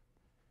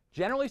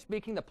 Generally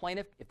speaking, the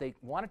plaintiff, if they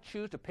want to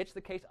choose to pitch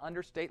the case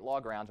under state law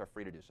grounds, are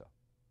free to do so,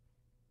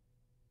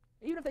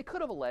 even if they could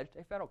have alleged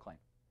a federal claim.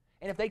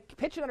 And if they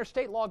pitch it under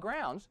state law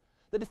grounds,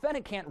 the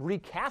defendant can't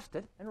recast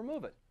it and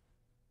remove it.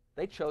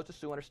 They chose to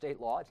sue under state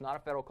law. It's not a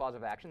federal cause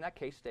of action. That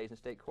case stays in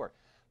state court.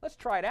 Let's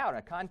try it out in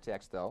a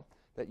context, though,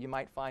 that you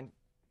might find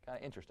kind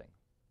of interesting.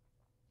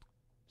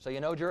 So you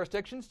know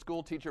jurisdiction.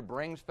 School teacher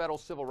brings federal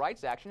civil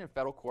rights action in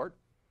federal court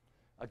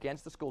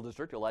against the school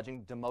district,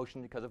 alleging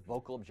demotion because of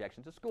vocal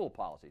objection to school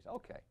policies.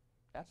 Okay,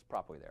 that's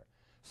properly there.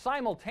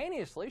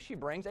 Simultaneously, she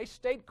brings a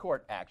state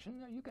court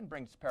action. You can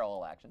bring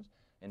parallel actions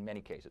in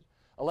many cases,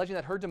 alleging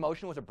that her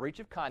demotion was a breach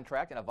of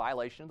contract and a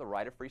violation of the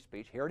right of free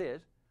speech. Here it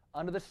is,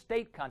 under the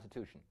state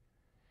constitution.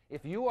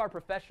 If you are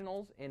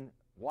professionals in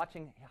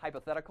watching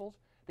hypotheticals,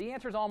 the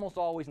answer is almost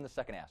always in the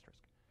second asterisk.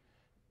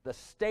 The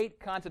state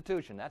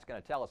constitution, that's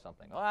going to tell us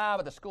something.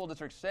 But the school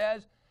district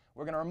says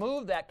we're going to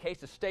remove that case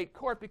to state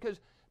court because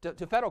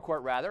to federal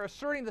court, rather,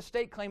 asserting the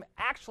state claim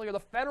actually are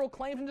the federal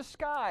claims in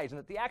disguise and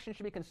that the action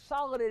should be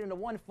consolidated into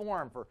one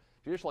form for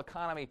judicial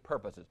economy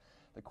purposes.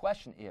 The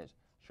question is,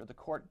 should the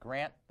court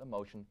grant the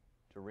motion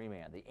to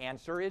remand? The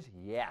answer is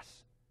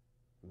yes.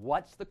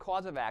 What's the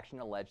cause of action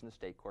alleged in the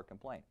state court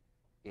complaint?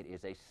 It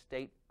is a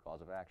state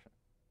cause of action.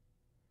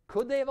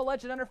 Could they have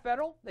alleged it under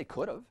federal? They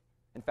could have.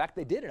 In fact,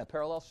 they did in a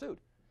parallel suit.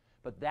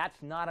 But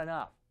that's not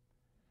enough.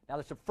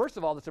 Now, first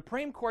of all, the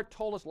Supreme Court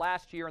told us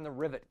last year in the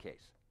Rivet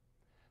case,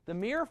 the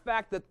mere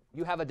fact that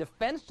you have a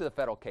defense to the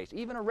federal case,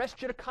 even a res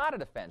judicata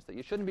defense, that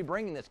you shouldn't be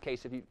bringing this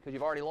case because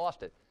you've already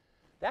lost it,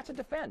 that's a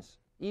defense,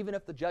 even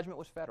if the judgment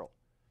was federal.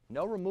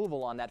 No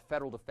removal on that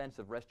federal defense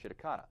of res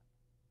judicata.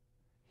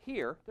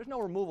 Here, there's no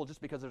removal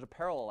just because there's a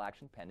parallel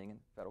action pending in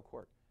federal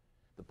court.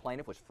 The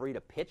plaintiff was free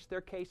to pitch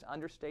their case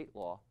under state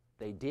law.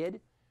 They did,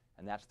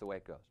 and that's the way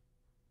it goes,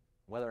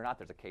 whether or not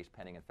there's a case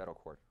pending in federal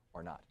court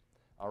or not.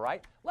 All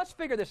right? Let's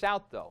figure this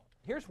out, though.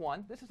 Here's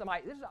one. This is,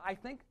 I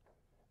think,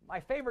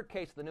 my favorite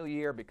case of the new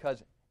year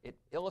because it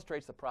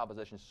illustrates the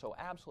proposition so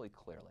absolutely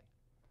clearly.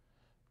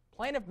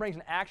 Plaintiff brings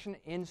an action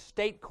in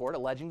state court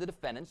alleging the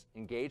defendants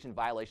engaged in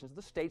violations of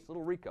the state's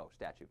Little RICO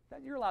statute.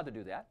 You're allowed to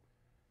do that.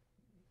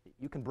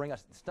 You can bring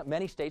us,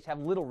 many states have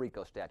Little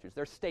RICO statutes.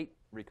 They're state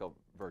RICO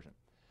version.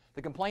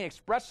 The complaint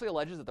expressly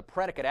alleges that the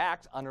predicate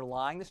acts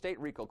underlying the state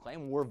RICO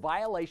claim were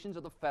violations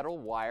of the federal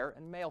wire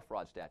and mail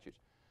fraud statutes.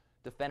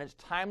 Defendants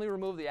timely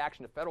removed the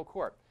action to federal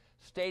court,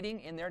 stating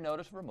in their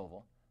notice of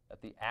removal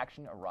that the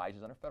action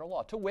arises under federal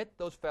law, to wit,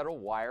 those federal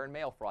wire and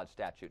mail fraud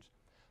statutes.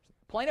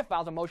 Plaintiff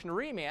files a motion to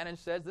remand and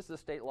says this is a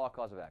state law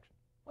cause of action.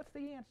 What's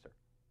the answer?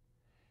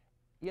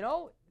 You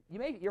know,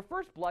 your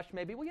first blush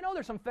may be, well, you know,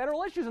 there's some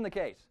federal issues in the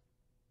case.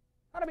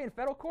 Ought to be in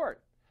federal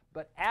court.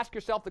 But ask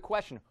yourself the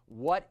question,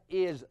 what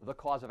is the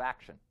cause of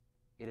action?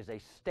 It is a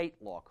state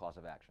law cause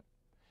of action.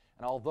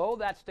 And although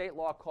that state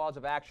law cause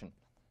of action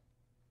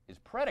is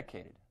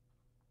predicated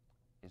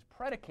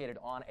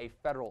on a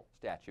federal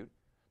statute,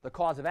 the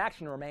cause of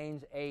action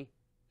remains a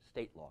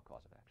state law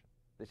cause of action.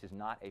 This is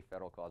not a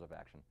federal cause of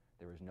action.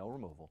 There is no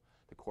removal.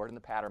 The court in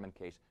the Patterman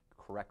case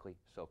correctly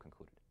so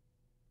concluded,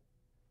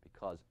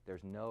 because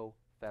there's no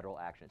federal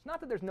action. It's not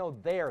that there's no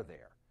there.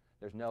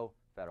 There's no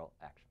federal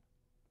action.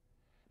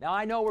 Now,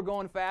 I know we're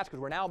going fast because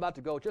we're now about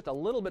to go just a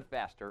little bit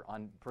faster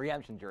on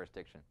preemption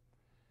jurisdiction.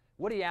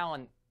 Woody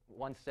Allen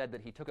once said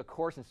that he took a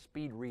course in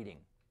speed reading.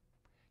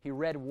 He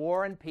read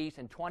War and Peace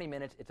in 20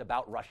 minutes. It's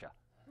about Russia.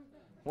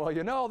 Well,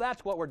 you know,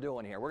 that's what we're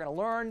doing here. We're going to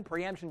learn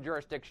preemption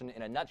jurisdiction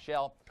in a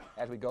nutshell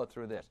as we go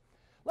through this.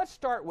 Let's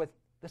start with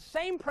the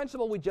same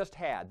principle we just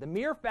had. The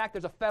mere fact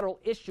there's a federal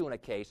issue in a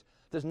case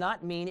does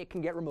not mean it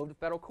can get removed to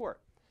federal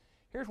court.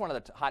 Here's one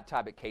of the hot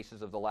topic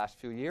cases of the last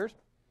few years.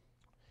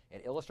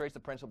 It illustrates the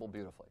principle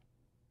beautifully.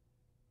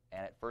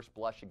 And at first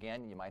blush,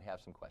 again, you might have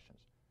some questions.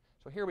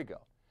 So here we go.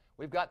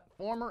 We've got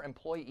former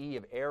employee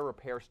of Air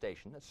Repair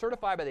Station that's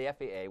certified by the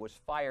FAA was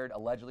fired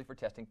allegedly for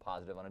testing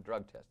positive on a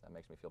drug test. That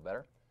makes me feel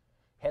better.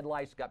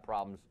 Headlights got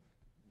problems.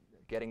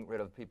 Getting rid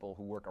of people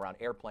who work around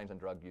airplanes and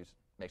drug use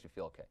makes me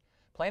feel okay.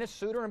 Plaintiff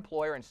sued her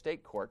employer in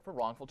state court for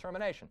wrongful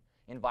termination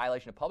in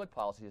violation of public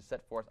policy as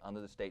set forth under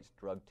the state's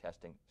drug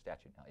testing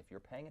statute. Now, if you're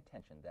paying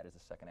attention, that is the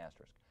second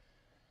asterisk.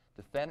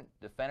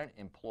 Defendant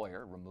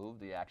employer removed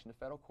the action to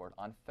federal court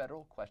on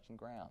federal question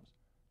grounds,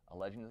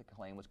 alleging that the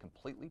claim was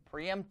completely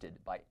preempted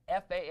by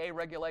FAA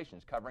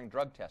regulations covering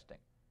drug testing.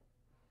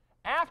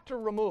 After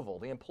removal,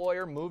 the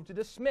employer moved to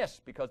dismiss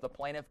because the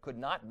plaintiff could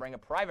not bring a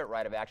private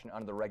right of action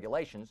under the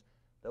regulations.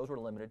 Those were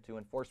limited to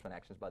enforcement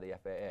actions by the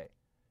FAA,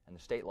 and the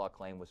state law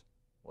claim was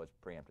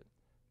preempted.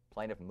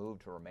 Plaintiff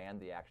moved to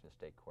remand the action to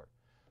state court.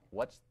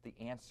 What's the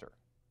answer,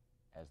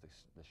 as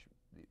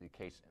the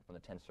case from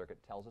the 10th Circuit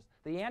tells us?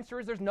 The answer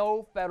is there's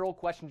no federal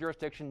question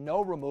jurisdiction,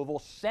 no removal.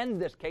 Send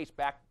this case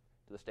back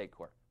to the state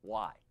court.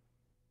 Why?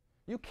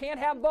 You can't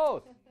have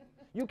both.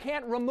 You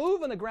can't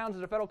remove on the grounds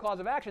of the federal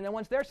cause of action, then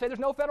once they're say there's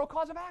no federal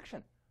cause of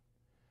action.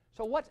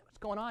 So what's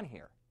going on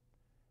here?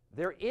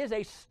 There is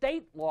a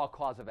state law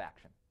cause of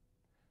action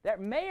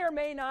that may or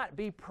may not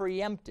be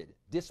preempted,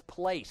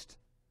 displaced,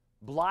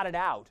 blotted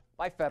out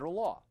by federal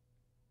law.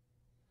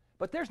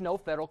 But there's no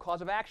federal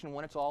cause of action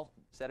when it's all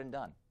said and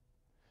done.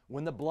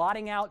 When the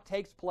blotting out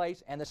takes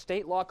place and the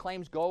state law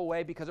claims go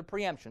away because of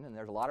preemption, and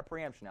there's a lot of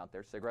preemption out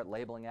there, Cigarette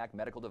Labeling Act,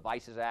 Medical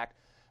Devices Act,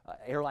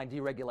 Airline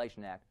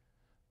Deregulation Act,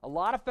 a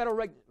lot of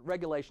federal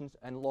regulations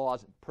and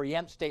laws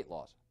preempt state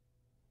laws.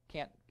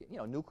 Can't,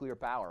 nuclear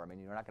power, I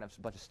mean, you're not going to have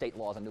a bunch of state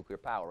laws on nuclear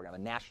power. We're going to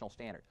have a national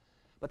standard.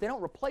 But they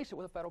don't replace it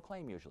with a federal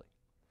claim usually.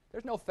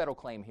 There's no federal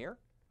claim here.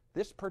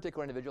 This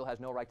particular individual has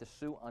no right to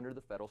sue under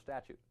the federal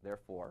statute.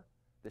 Therefore,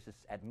 this is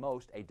at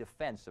most a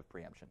defense of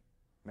preemption.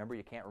 Remember,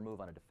 you can't remove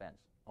on a defense,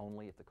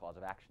 only if the cause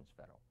of action is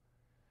federal.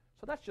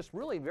 So that's just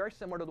really very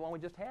similar to the one we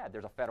just had.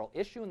 There's a federal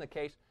issue in the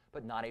case,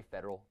 but not a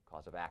federal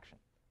cause of action.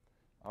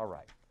 All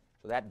right.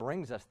 So that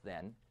brings us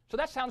then. So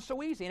that sounds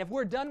so easy. And if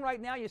we're done right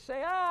now, you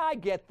say, I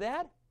get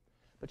that.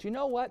 But you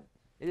know what?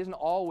 It isn't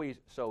always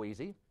so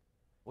easy.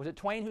 Was it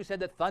Twain who said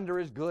that thunder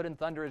is good and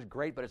thunder is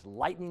great, but it's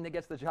lightning that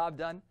gets the job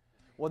done?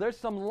 Well, there's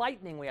some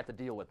lightning we have to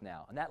deal with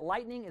now. And that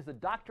lightning is the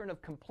doctrine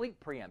of complete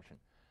preemption.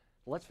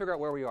 Let's figure out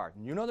where we are.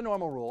 You know the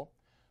normal rule.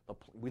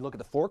 We look at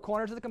the four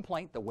corners of the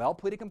complaint, the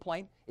well-pleaded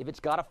complaint. If it's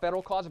got a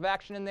federal cause of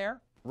action in there,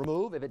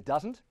 remove. If it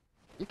doesn't,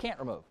 you can't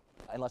remove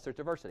unless there's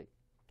diversity.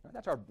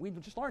 We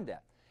just learned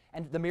that.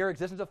 And the mere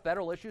existence of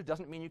federal issues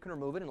doesn't mean you can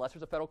remove it unless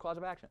there's a federal cause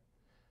of action.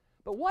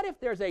 But what if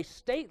there's a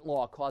state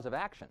law cause of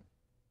action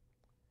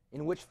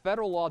in which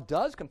federal law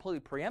does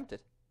completely preempt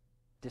it,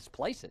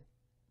 displace it,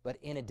 but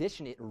in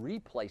addition it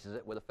replaces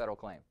it with a federal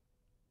claim?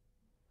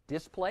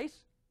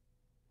 Displace,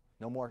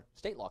 no more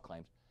state law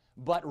claims,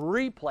 but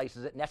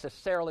replaces it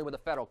necessarily with a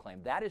federal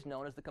claim. That is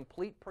known as the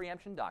complete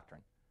preemption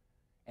doctrine.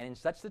 And in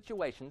such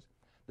situations,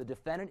 the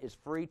defendant is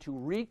free to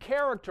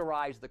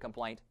recharacterize the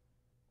complaint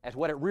as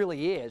what it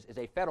really is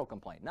a federal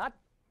complaint. Not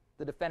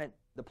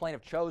the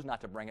plaintiff chose not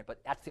to bring it, but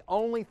that's the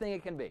only thing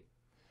it can be.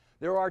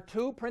 There are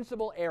two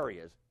principal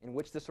areas in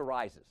which this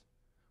arises.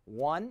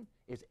 One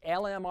is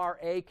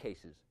LMRA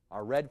cases.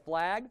 Our red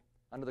flag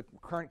under the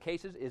current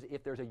cases is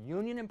if there's a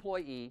union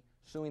employee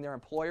suing their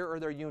employer or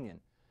their union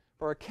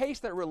for a case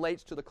that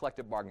relates to the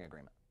collective bargaining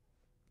agreement.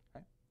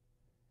 Okay?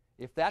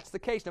 If that's the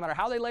case, no matter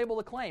how they label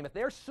the claim, if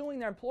they're suing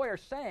their employer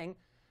saying,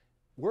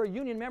 we're a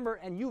union member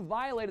and you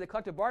violated the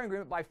collective bargaining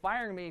agreement by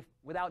firing me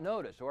without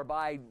notice or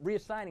by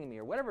reassigning me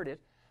or whatever it is,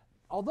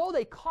 although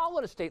they call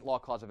it a state law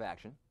cause of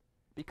action,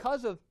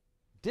 because of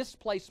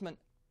displacement,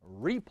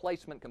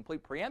 replacement,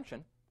 complete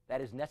preemption,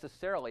 that is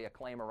necessarily a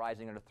claim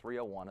arising under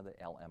 301 of the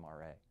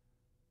LMRA,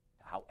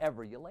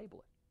 however you label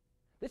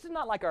it. This is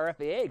not like our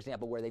FAA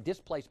example where they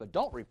displace but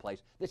don't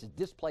replace. This is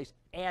displace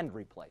and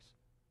replace.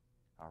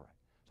 All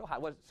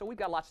right. So we've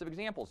got lots of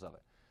examples of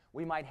it.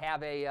 We might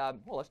have a,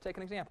 well, let's take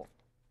an example.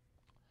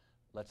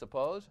 Let's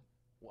suppose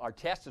our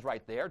test is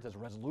right there. Does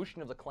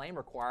resolution of the claim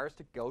require us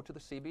to go to the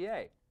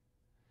CBA?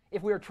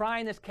 If we were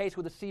trying this case,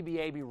 would the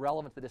CBA be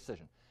relevant to the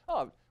decision?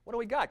 Oh, what do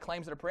we got?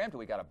 Claims that are preempted.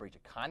 We got a breach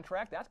of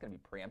contract. That's going to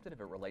be preempted if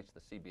it relates to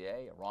the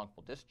CBA, a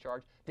wrongful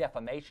discharge,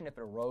 defamation if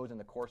it arose in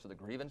the course of the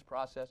grievance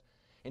process,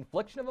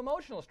 infliction of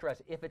emotional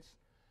stress if it's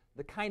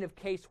the kind of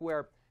case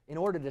where in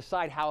order to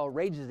decide how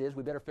outrageous it is,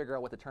 we better figure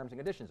out what the terms and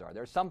conditions are.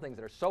 There are some things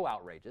that are so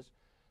outrageous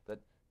that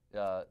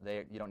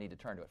you don't need to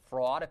turn to it.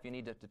 Fraud if you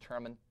need to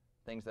determine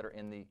things that are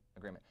in the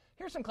agreement.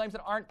 Here's some claims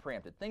that aren't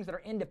preempted, things that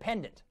are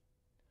independent.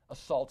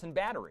 Assault and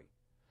battery.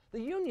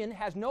 The union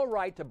has no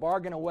right to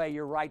bargain away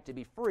your right to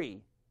be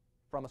free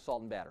from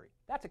assault and battery.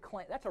 That's a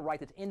claim, that's a right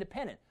that's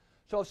independent.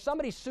 So if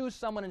somebody sues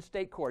someone in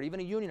state court, even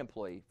a union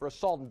employee, for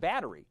assault and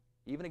battery,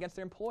 even against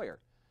their employer,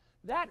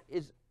 that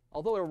is,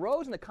 although it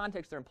arose in the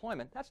context of their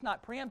employment, that's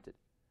not preempted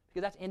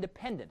because that's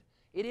independent.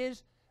 It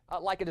is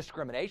like a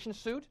discrimination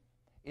suit.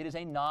 It is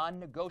a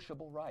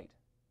non-negotiable right.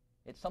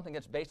 It's something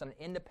that's based on an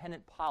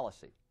independent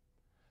policy.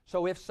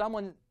 So if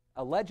someone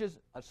alleges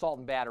assault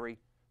and battery,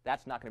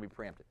 that's not going to be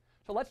preempted.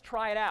 So let's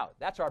try it out.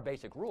 That's our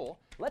basic rule.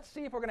 Let's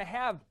see if we're going to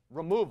have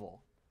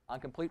removal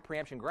on complete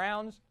preemption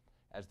grounds.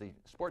 As the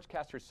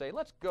sportscasters say,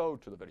 let's go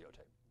to the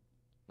videotape.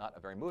 Not a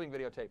very moving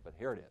videotape, but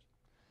here it is.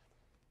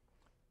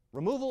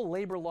 Removal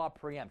labor law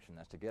preemption.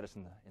 That's to get us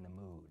in the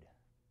mood.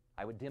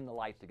 I would dim the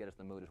lights to get us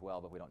in the mood as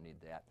well, but we don't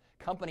need that.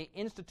 Company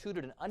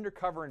instituted an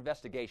undercover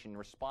investigation in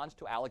response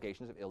to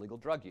allegations of illegal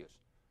drug use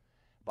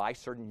by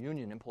certain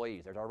union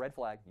employees. There's our red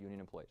flag, union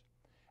employees.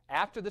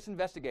 After this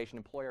investigation,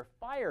 employer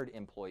fired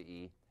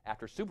employee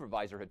after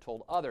supervisor had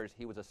told others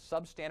he was a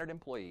substandard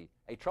employee,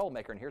 a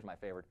troublemaker, and here's my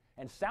favorite,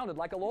 and sounded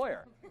like a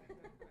lawyer.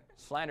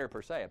 Slander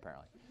per se,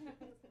 apparently.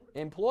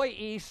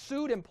 Employee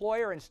sued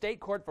employer in state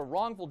court for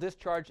wrongful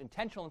discharge,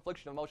 intentional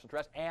infliction of emotional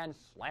stress, and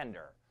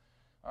slander.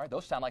 All right,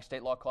 those sound like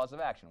state law cause of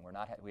action.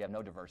 We have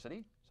no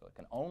diversity, so it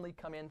can only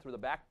come in through the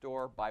back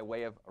door by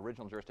way of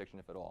original jurisdiction,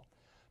 if at all.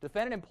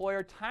 Defendant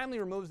employer timely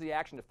removes the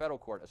action to federal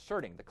court,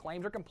 asserting the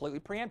claims are completely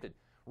preempted,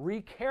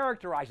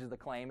 recharacterizes the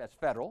claim as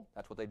federal,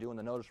 that's what they do in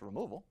the notice of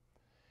removal,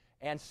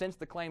 and since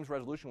the claim's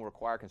resolution will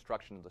require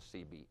construction of the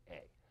CBA.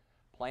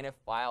 Plaintiff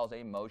files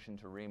a motion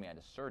to remand,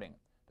 asserting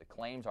the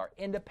claims are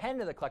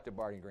independent of the collective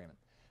bargaining agreement.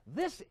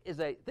 This is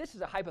a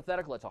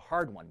hypothetical. It's a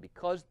hard one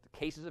because the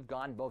cases have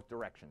gone both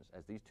directions,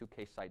 as these two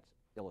case sites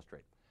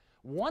illustrate.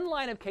 One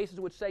line of cases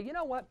would say, you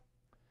know what?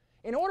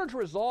 In order to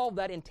resolve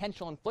that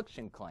intentional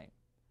infliction claim,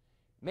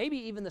 maybe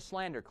even the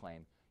slander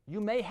claim, you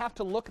may have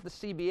to look at the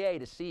CBA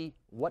to see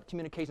what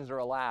communications are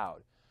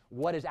allowed,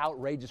 what is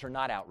outrageous or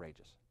not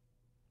outrageous.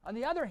 On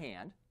the other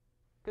hand,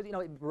 because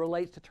it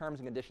relates to terms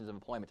and conditions of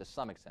employment to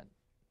some extent,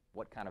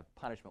 what kind of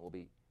punishment will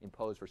be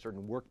imposed for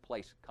certain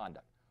workplace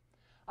conduct.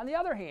 On the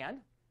other hand,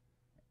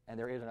 and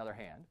there is another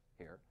hand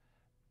here,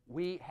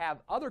 we have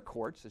other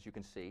courts, as you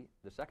can see,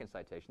 the second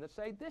citation, that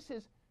say this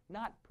is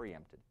not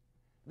preempted.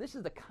 This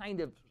is the kind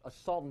of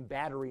assault and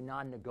battery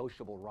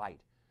non-negotiable right.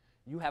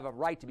 You have a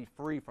right to be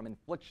free from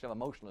infliction of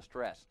emotional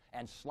stress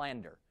and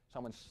slander,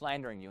 someone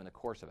slandering you in the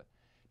course of it.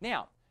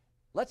 Now,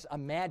 let's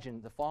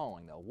imagine the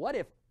following, though. What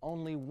if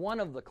only one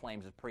of the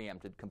claims is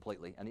preempted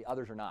completely and the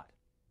others are not?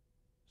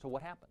 So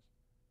what happens?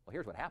 Well,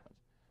 here's what happens.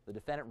 The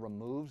defendant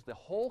removes the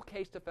whole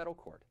case to federal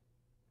court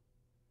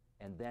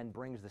and then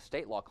brings the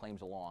state law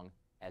claims along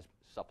as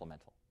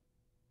supplemental.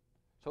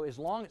 So as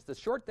long as the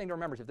short thing to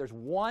remember is if there's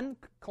one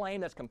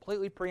claim that's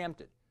completely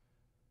preempted,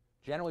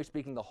 generally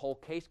speaking, the whole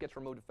case gets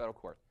removed to federal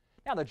court.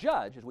 Now, the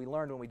judge, as we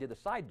learned when we did the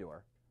side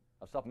door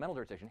of supplemental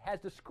jurisdiction,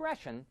 has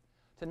discretion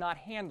to not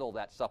handle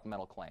that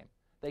supplemental claim.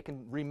 They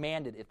can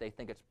remand it if they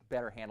think it's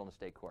better handled in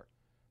state court.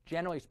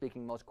 Generally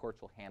speaking, most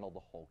courts will handle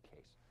the whole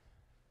case.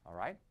 All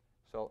right?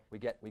 So we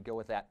go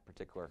with that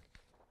particular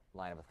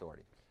line of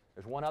authority.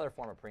 There's one other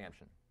form of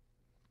preemption.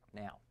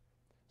 Now,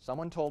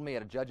 someone told me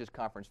at a judges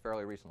conference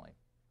fairly recently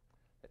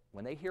that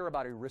when they hear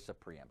about ERISA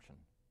preemption,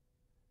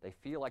 they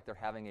feel like they're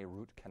having a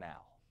root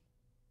canal.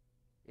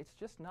 It's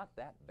just not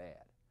that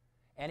bad.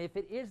 And if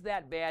it is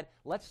that bad,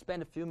 let's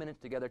spend a few minutes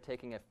together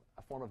taking a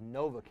form of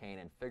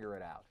Novocaine and figure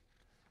it out.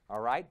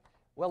 All right?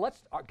 Well,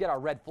 let's get our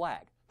red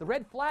flag. The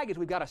red flag is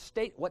we've got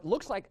what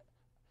looks like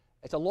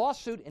it's a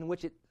lawsuit in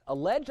which it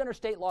alleged under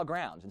state law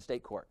grounds in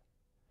state court.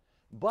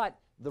 But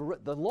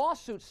the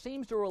lawsuit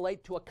seems to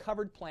relate to a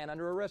covered plan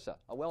under ERISA,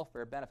 a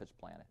welfare benefits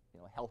plan,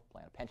 a health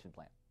plan, a pension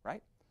plan,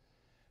 right?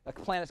 A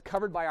plan that's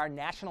covered by our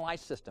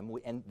nationalized system,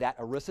 and that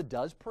ERISA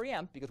does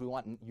preempt because we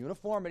want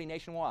uniformity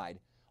nationwide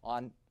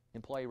on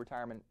employee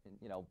retirement,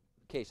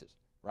 cases,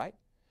 right?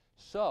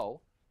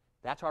 So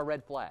that's our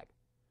red flag.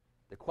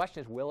 The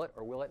question is, will it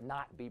or will it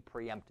not be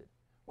preempted?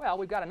 Well,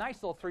 we've got a nice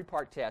little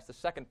three-part test. The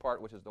second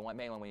part, which is the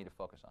main one we need to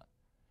focus on.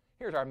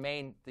 Here's our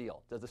main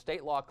deal. Does the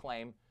state law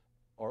claim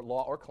or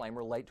law or claim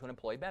relate to an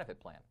employee benefit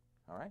plan?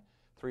 All right?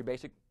 Three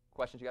basic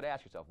questions you got to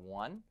ask yourself.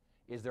 One,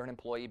 is there an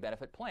employee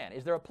benefit plan?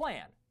 Is there a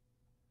plan?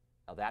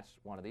 Now that's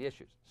one of the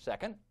issues.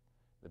 Second,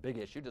 the big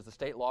issue, does the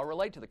state law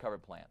relate to the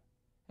covered plan?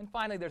 And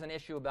finally, there's an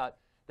issue about,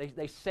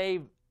 they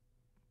save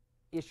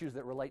issues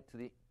that relate to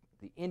the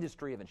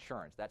industry of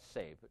insurance. That's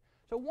saved.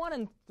 So 1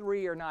 and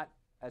 3 are not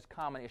as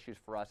common issues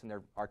for us, and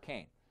they're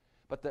arcane.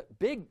 But the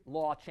big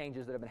law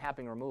changes that have been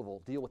happening in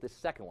removal deal with this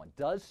second one.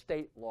 Does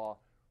state law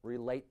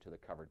relate to the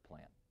covered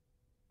plan?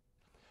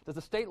 Does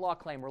the state law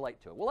claim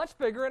relate to it? Well, let's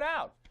figure it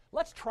out.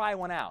 Let's try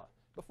one out.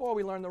 Before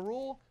we learn the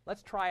rule,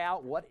 let's try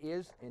out what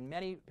is, in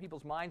many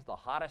people's minds, the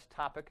hottest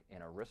topic in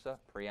ERISA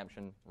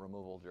preemption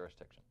removal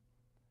jurisdiction.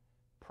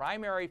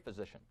 Primary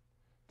physician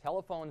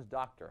telephones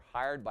doctor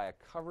hired by a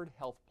covered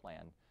health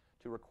plan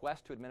to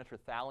request to administer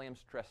thallium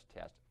stress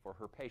test for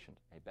her patient,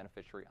 a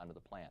beneficiary under the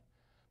plan.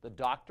 The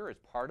doctor, as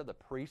part of the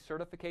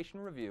pre-certification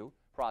review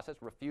process,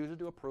 refuses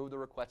to approve the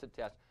requested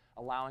test,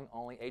 allowing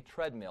only a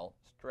treadmill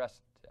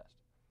stress test.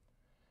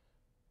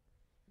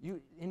 You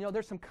know,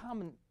 there's some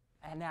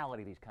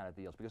commonality to these kind of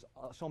deals because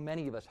so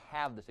many of us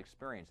have this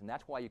experience, and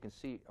that's why you can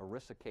see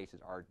ERISA cases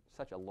are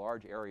such a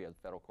large area of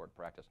federal court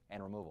practice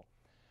and removal.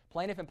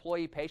 Plaintiff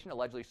employee patient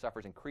allegedly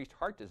suffers increased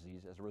heart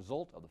disease as a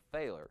result of the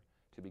failure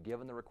to be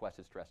given the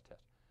requested stress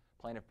test.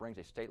 Plaintiff brings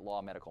a state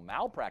law medical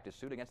malpractice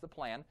suit against the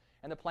plan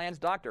and the plan's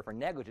doctor for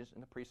negligence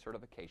in the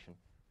pre-certification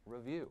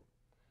review.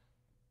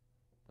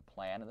 The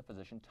plan and the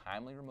physician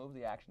timely remove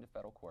the action to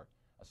federal court,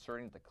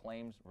 asserting that the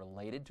claims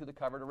related to the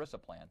covered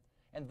ERISA plan,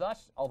 and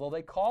thus, although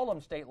they call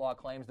them state law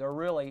claims, they're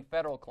really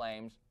federal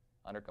claims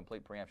under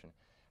complete preemption.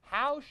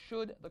 How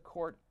should the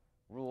court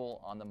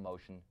rule on the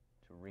motion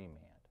to remand?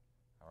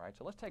 All right,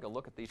 so let's take a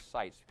look at these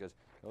cites, because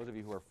those of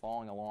you who are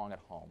following along at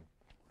home,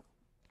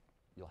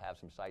 you'll have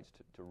some cites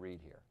to read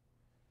here.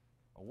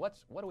 What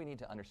do we need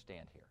to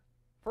understand here?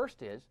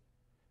 First is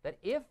that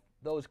if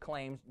those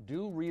claims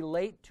do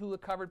relate to a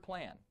covered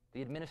plan,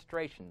 the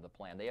administration of the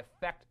plan, they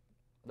affect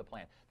the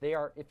plan. They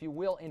are, if you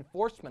will,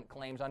 enforcement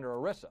claims under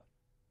ERISA.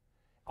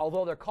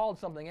 Although they're called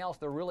something else,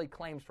 they're really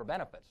claims for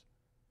benefits.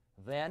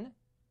 Then,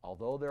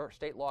 although they're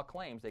state law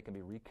claims, they can be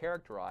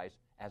recharacterized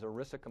as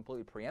ERISA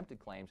completely preempted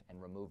claims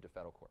and removed to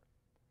federal court.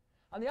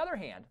 On the other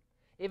hand,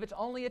 if it's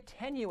only a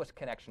tenuous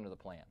connection to the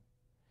plan,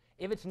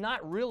 if it's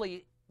not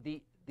really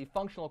the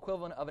functional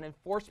equivalent of an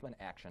enforcement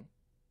action,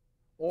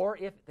 or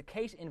if the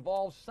case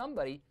involves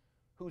somebody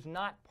who's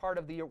not part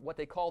of what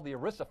they call the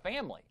ERISA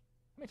family,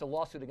 I mean, it's a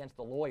lawsuit against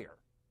the lawyer.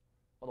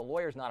 Well, the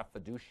lawyer's not a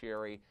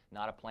fiduciary,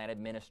 not a plan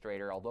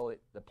administrator, although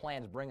the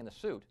plan's bringing the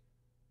suit.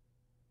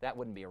 That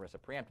wouldn't be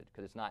ERISA preempted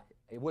because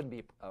it wouldn't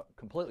be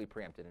completely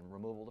preempted in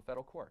removal to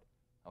federal court.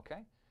 Okay?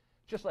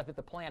 Just like if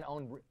the plan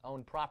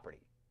owned property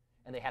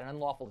and they had an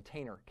unlawful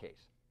detainer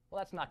case. Well,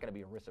 that's not going to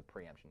be ERISA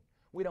preemption.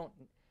 We don't,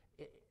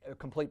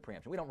 complete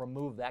preemption. We don't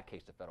remove that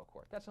case to federal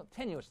court. That's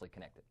tenuously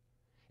connected.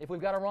 If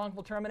we've got a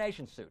wrongful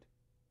termination suit,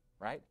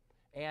 right?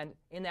 And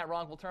in that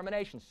wrongful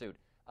termination suit,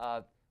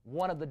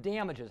 one of the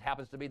damages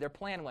happens to be their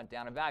plan went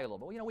down in value a little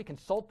bit. Well, you know, we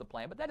consult the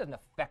plan, but that doesn't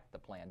affect the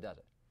plan, does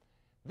it?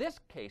 This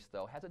case,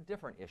 though, has a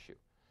different issue.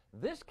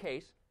 This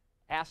case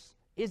asks,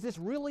 is this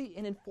really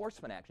an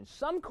enforcement action?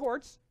 Some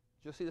courts,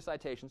 you'll see the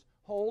citations,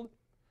 hold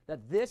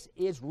that this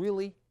is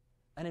really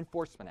an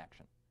enforcement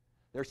action.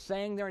 They're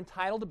saying they're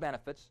entitled to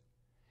benefits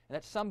and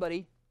that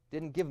somebody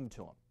didn't give them to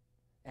them.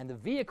 And the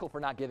vehicle for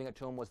not giving it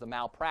to them was the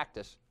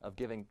malpractice of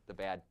giving the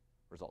bad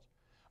results.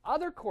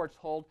 Other courts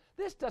hold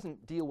this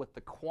doesn't deal with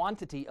the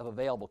quantity of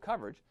available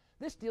coverage.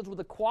 This deals with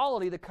the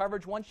quality of the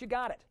coverage once you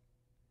got it.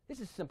 This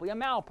is simply a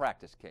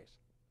malpractice case.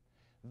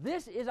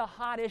 This is a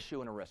hot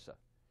issue in ERISA.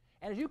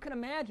 And as you can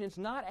imagine, it's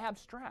not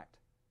abstract.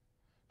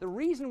 The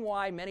reason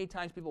why many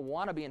times people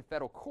want to be in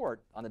federal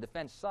court on the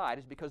defense side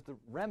is because the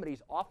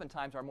remedies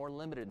oftentimes are more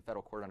limited in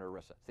federal court under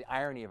ERISA. It's the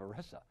irony of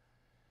ERISA,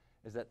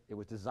 is that it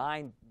was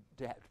designed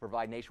to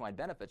provide nationwide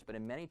benefits, but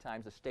in many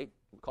times the state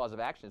cause of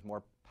action is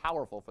more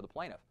powerful for the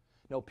plaintiff.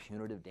 No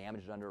punitive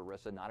damages under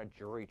ERISA, not a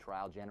jury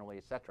trial generally,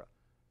 etc.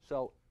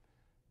 So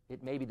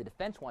it may be the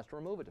defense wants to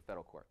remove it to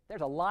federal court.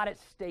 There's a lot at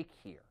stake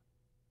here.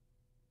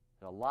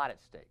 There's a lot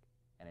at stake,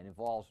 and it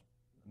involves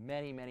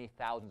many, many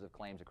thousands of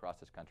claims across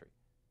this country.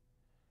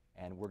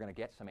 And we're going to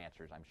get some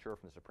answers, I'm sure,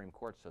 from the Supreme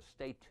Court, so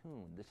stay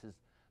tuned. This is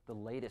the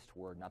latest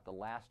word, not the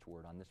last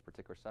word on this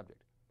particular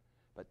subject.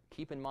 But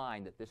keep in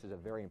mind that this is a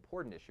very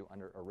important issue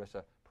under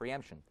ERISA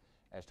preemption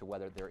as to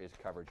whether there is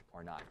coverage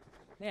or not.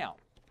 Now,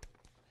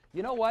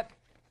 you know what?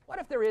 What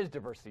if there is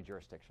diversity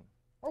jurisdiction?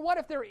 Or what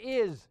if there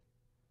is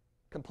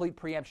complete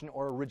preemption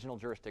or original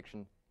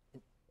jurisdiction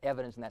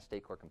evidence in that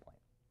state court complaint?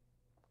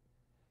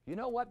 You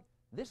know what?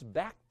 This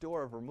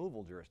backdoor of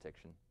removal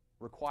jurisdiction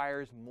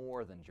requires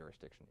more than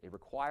jurisdiction. It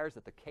requires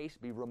that the case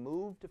be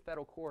removed to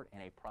federal court in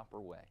a proper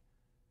way.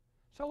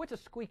 So it's a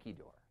squeaky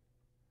door.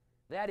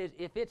 That is,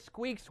 if it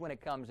squeaks when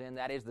it comes in,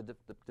 that is, the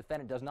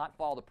defendant does not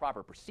follow the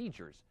proper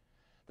procedures,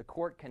 the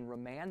court can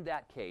remand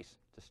that case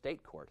to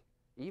state court,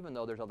 even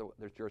though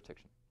there's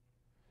jurisdiction.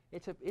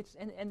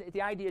 And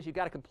the idea is you've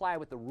got to comply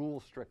with the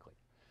rules strictly.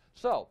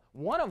 So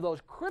one of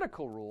those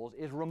critical rules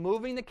is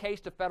removing the case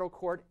to federal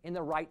court in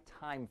the right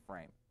time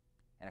frame.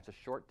 And it's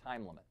a short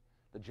time limit.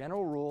 The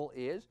general rule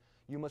is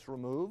you must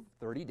remove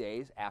 30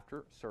 days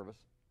after service.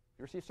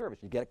 You receive service.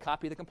 You get a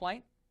copy of the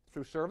complaint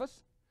through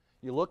service.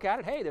 You look at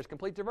it. Hey, there's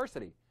complete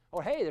diversity.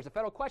 Or, hey, there's a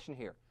federal question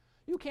here.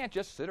 You can't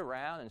just sit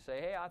around and say,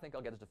 hey, I think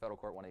I'll get this to federal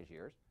court one of these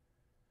years.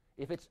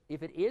 If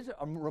it is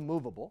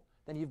removable,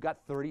 then you've got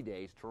 30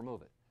 days to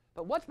remove it.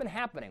 But what's been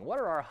happening? What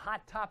are our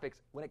hot topics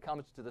when it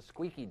comes to the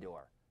squeaky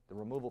door, the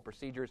removal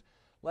procedures?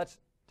 Let's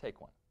take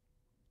one.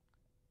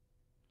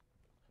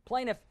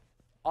 Plaintiff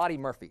Audie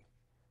Murphy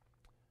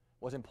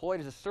was employed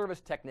as a service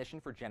technician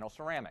for General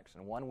Ceramics,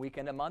 and one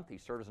weekend a month he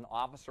served as an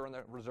officer in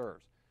the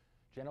reserves.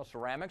 General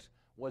Ceramics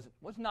was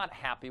not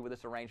happy with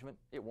this arrangement.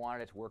 It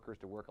wanted its workers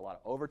to work a lot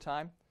of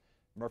overtime.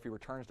 Murphy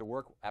returns to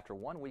work after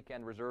one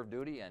weekend reserve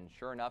duty, and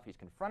sure enough, he's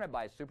confronted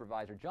by his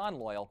supervisor, John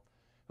Loyal,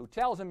 who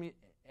tells him,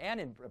 and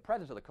in the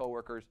presence of the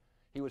coworkers,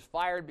 he was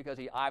fired because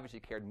he obviously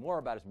cared more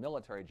about his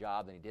military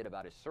job than he did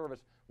about his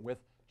service with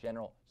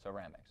General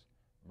Ceramics.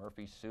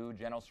 Murphy sued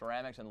General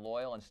Ceramics and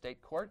Loyal in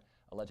state court,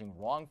 alleging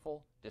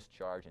wrongful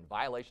discharge in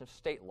violation of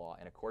state law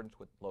in accordance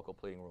with local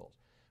pleading rules.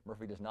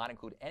 Murphy does not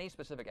include any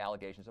specific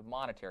allegations of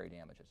monetary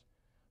damages.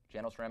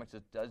 General Ceramics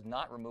does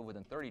not remove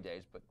within 30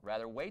 days, but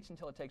rather waits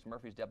until it takes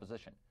Murphy's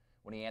deposition,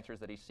 when he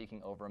answers that he's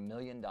seeking over $1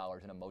 million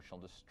in emotional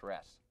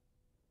distress.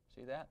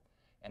 See that?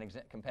 And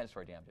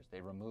compensatory damages. They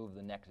remove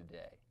the next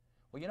day.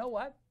 Well, you know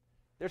what?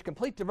 There's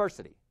complete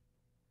diversity.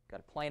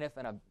 Got a plaintiff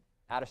and an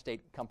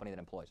out-of-state company that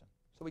employs him.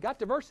 So we got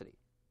diversity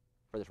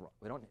for this.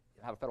 We don't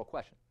have a federal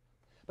question.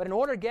 But in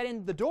order to get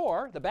in the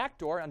door, the back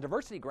door, on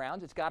diversity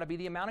grounds, it's got to be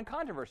the amount of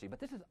controversy. But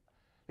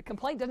the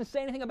complaint doesn't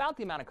say anything about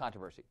the amount of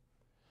controversy.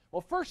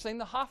 Well, first thing,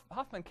 the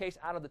Hoffman case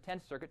out of the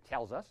 10th Circuit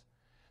tells us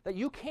that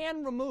you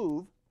can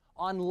remove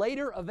on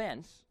later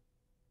events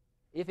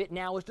if it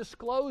now is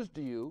disclosed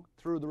to you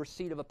through the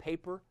receipt of a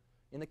paper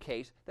in the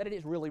case that it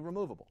is really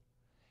removable.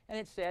 And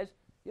it says,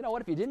 you know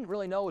what, if you didn't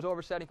really know it was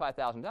over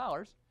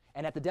 $75,000,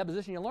 and at the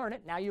deposition you learn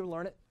it, now you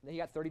learn it, then you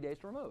got 30 days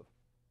to remove.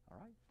 All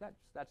right?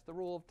 That's the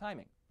rule of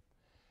timing.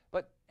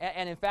 But,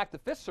 and in fact, the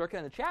 5th Circuit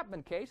in the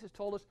Chapman case has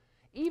told us,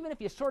 even if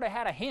you sort of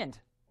had a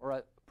hint or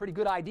a pretty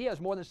good idea is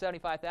more than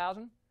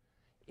 $75,000,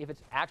 if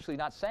it's actually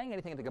not saying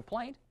anything in the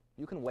complaint,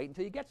 you can wait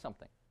until you get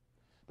something.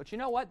 But you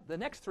know what? The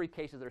next 3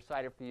 cases that are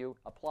cited for you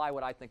apply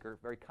what I think are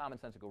very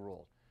commonsensical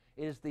rules.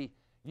 It is the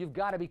you've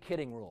got to be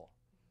kidding rule.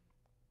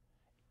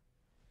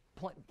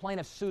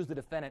 Plaintiff sues the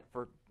defendant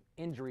for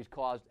injuries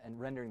caused and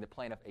rendering the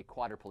plaintiff a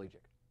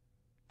quadriplegic.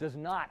 Does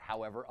not,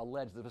 however,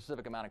 allege the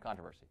specific amount of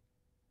controversy.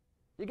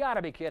 You got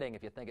to be kidding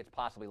if you think it's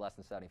possibly less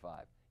than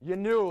 75. You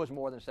knew it was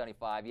more than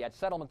 75. You had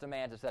settlement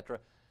demands, etc.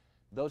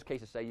 Those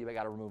cases say you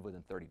got to remove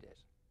within 30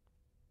 days.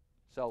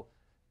 So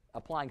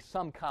applying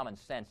some common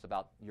sense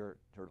about your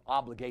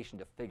obligation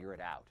to figure it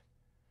out.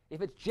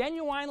 If it's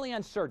genuinely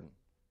uncertain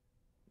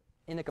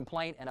in the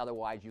complaint and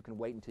otherwise, you can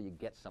wait until you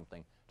get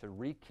something to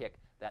re-kick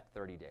that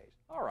 30 days.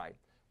 All right,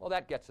 well,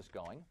 that gets us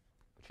going.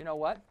 But you know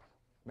what?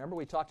 Remember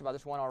we talked about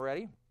this one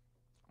already?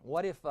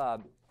 What if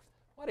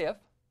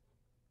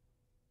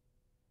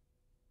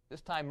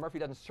this time Murphy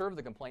doesn't serve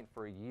the complaint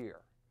for a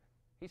year?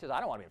 He says, I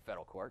don't want to be in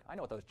federal court. I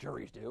know what those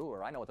juries do,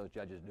 or I know what those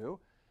judges do.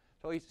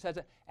 So he says,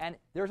 and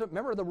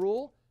remember the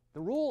rule? The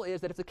rule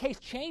is that if the case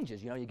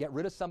changes, you get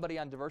rid of somebody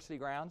on diversity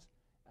grounds,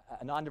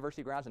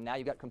 non-diversity grounds, and now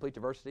you've got complete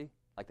diversity,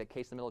 like that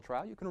case in the middle of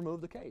trial, you can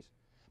remove the case.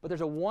 But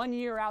there's a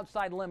 1-year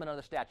outside limit on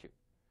the statute.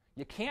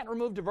 You can't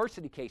remove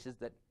diversity cases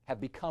that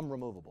have become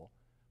removable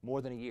more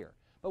than a year.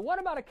 But what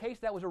about a case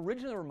that was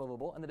originally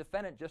removable and the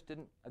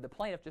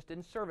plaintiff just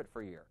didn't serve it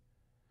for a year?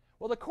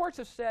 Well, the courts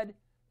have said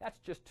that's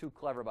just too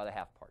clever by the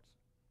half parts.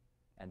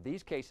 And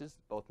these cases,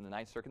 both in the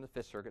 9th Circuit and the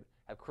 5th Circuit,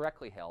 have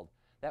correctly held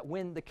that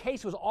when the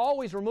case was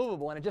always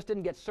removable and it just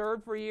didn't get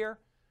served for a year,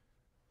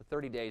 the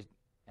 30 days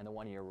and the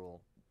 1-year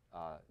rule,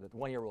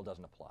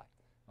 doesn't apply.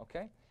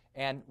 Okay?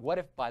 And what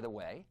if, by the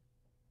way,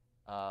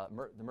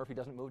 the Murphy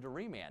doesn't move to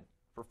remand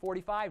for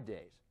 45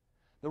 days?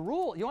 The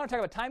rule, you want to talk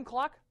about time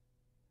clock?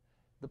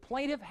 The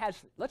plaintiff has,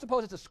 let's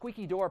suppose it's a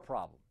squeaky door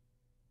problem.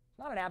 It's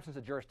not an absence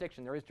of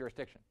jurisdiction, there is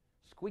jurisdiction.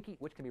 Squeaky,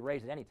 which can be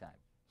raised at any time.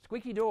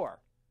 Squeaky door,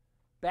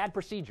 bad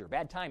procedure,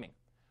 bad timing.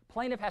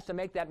 Plaintiff has to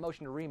make that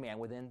motion to remand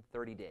within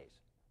 30 days.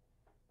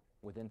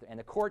 And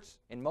the courts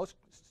in most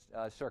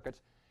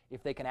circuits,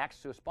 if they can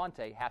act sua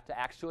sponte, have to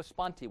act sua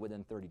sponte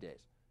within 30 days.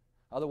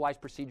 Otherwise,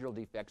 procedural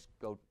defects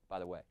go by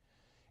the way.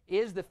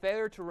 Is the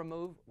failure to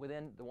remove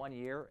within the 1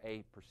 year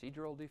a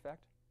procedural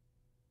defect?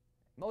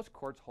 Most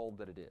courts hold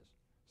that it is.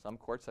 Some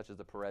courts, such as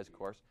the Perez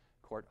court,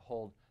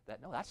 hold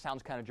that, no, that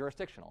sounds kind of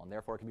jurisdictional, and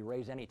therefore it can be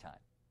raised any time.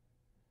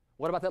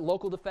 What about that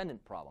local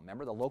defendant problem?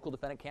 Remember, the local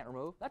defendant can't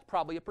remove? That's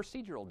probably a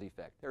procedural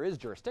defect. There is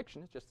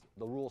jurisdiction, it's just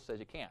the rule says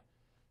you can't.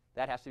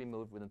 That has to be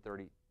moved within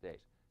 30 days.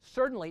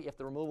 Certainly, if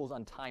the removal is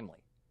untimely,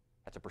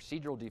 that's a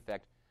procedural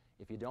defect.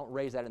 If you don't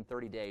raise that in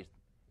 30 days,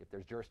 if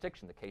there's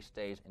jurisdiction, the case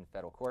stays in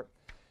federal court.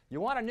 You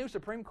want a new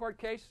Supreme Court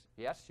case?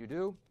 Yes, you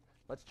do.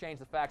 Let's change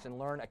the facts and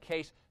learn a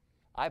case.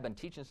 I've been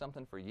teaching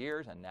something for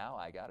years, and now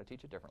I got to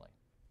teach it differently.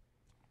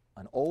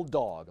 An old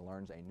dog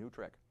learns a new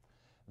trick.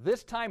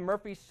 This time,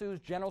 Murphy sues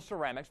General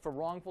Ceramics for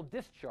wrongful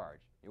discharge.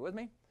 You with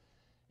me?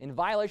 in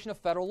violation of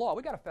federal law,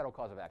 we got a federal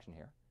cause of action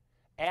here,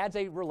 adds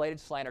a related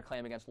slander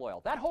claim against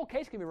Loyal. That whole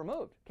case can be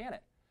removed, can't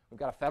it? We've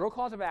got a federal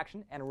cause of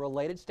action and a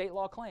related state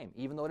law claim.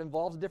 Even though it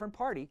involves a different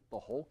party, the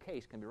whole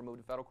case can be removed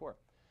in federal court.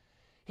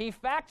 He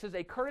faxes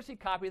a courtesy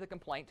copy of the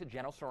complaint to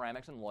General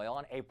Ceramics and Loyal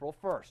on April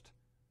 1st.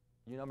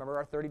 You know, remember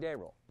our 30-day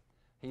rule.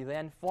 He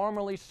then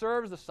formally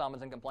serves the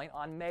summons and complaint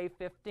on May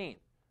 15th.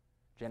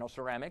 General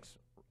Ceramics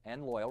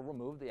and Loyal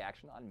removed the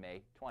action on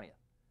May 20th.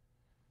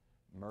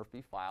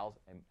 Murphy files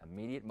an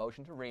immediate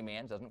motion to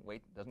remand,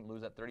 doesn't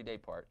lose that 30-day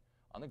part,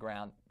 on the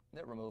ground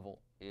that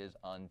removal is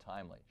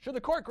untimely. Should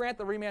the court grant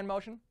the remand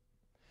motion?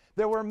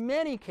 There were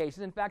many cases,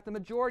 in fact, the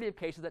majority of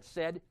cases that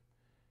said,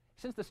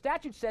 since the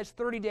statute says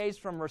 30 days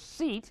from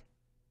receipt,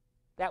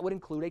 that would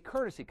include a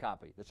courtesy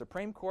copy. The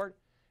Supreme Court,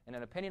 in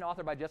an opinion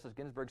authored by Justice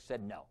Ginsburg,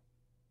 said no.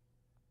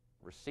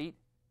 Receipt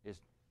is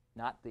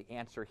not the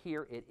answer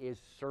here. It is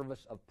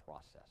service of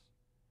process.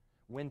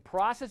 When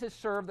process is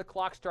served, the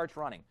clock starts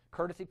running.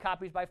 Courtesy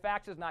copies by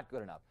fax is not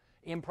good enough.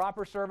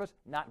 Improper service,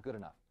 not good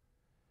enough.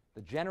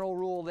 The general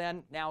rule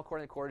then, now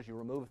according to the court, is you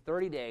remove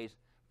 30 days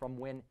from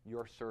when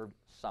you're served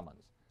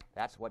summons.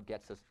 That's what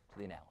gets us to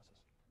the analysis.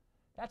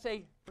 That's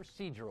a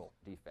procedural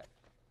defect.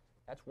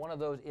 That's one of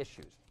those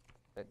issues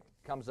that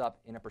comes up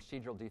in a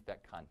procedural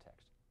defect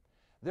context.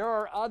 There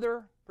are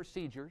other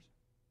procedures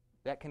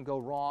that can go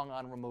wrong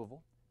on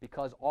removal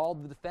because all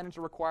the defendants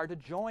are required to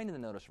join in the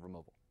notice of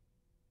removal.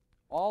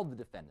 All the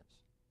defendants.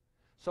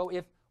 So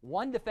if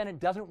one defendant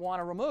doesn't want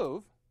to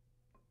remove,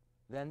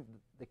 then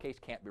the case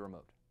can't be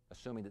removed,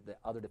 assuming that the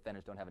other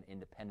defendants don't have an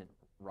independent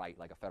right,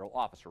 like a federal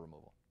officer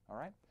removal. All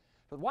right?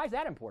 So why is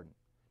that important?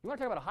 You want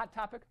to talk about a hot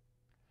topic?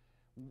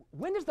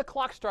 When does the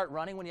clock start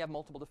running when you have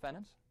multiple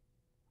defendants?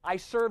 I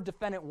served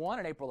defendant 1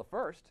 on April the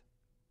 1st,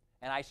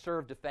 and I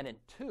served defendant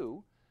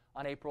 2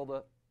 on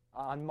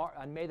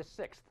May the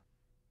 6th.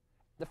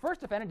 The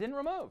first defendant didn't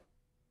remove.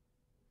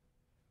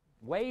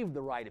 Waived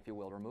the right, if you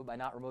will, to remove by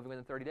not removing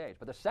within 30 days.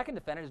 But the second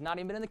defendant has not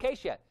even been in the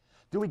case yet.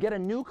 Do we get a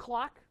new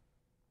clock?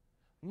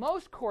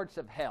 Most courts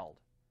have held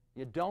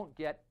you don't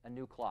get a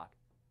new clock.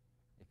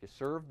 If you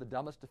serve the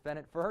dumbest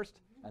defendant first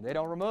and they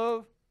don't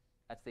remove,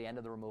 that's the end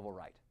of the removal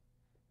right.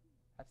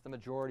 That's the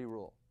majority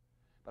rule.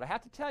 But I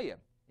have to tell you,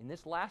 in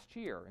this last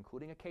year,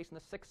 including a case in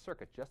the Sixth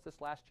Circuit just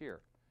this last year,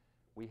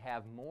 we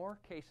have more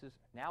cases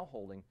now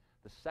holding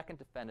the second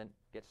defendant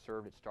gets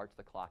served, it starts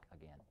the clock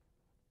again.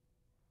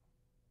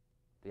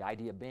 The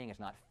idea being it's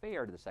not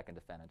fair to the second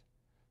defendant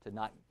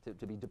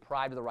to be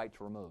deprived of the right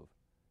to remove.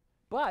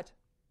 But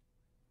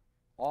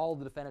all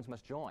the defendants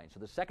must join. So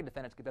the second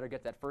defendant better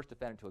get that first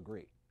defendant to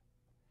agree.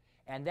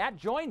 And that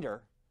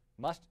joinder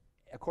must,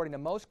 according to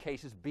most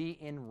cases, be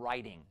in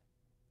writing.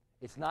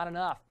 It's not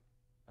enough,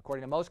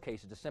 according to most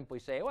cases, to simply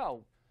say,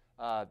 well,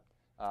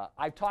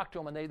 I've talked to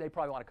them and they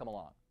probably want to come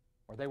along,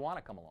 or they want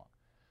to come along.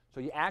 So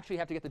you actually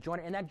have to get the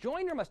joinder, and that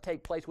joinder must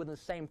take place within the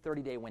same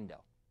 30-day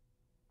window.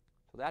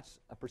 So that's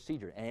a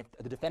procedure. And if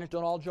the defendants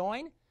don't all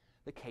join,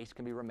 the case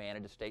can be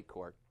remanded to state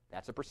court.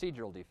 That's a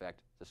procedural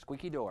defect. It's a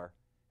squeaky door,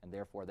 and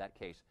therefore that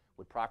case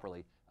would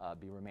properly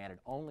be remanded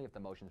only if the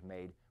motion is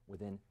made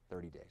within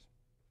 30 days.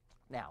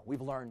 Now,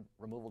 we've learned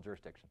removal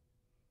jurisdiction.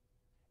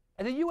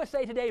 And the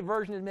USA Today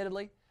version,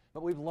 admittedly,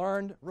 but we've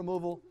learned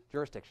removal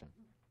jurisdiction.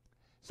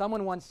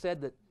 Someone once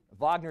said that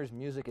Wagner's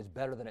music is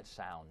better than it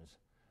sounds.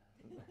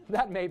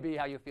 That may be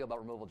how you feel about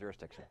removal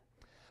jurisdiction.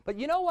 But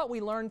you know what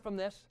we learned from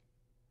this?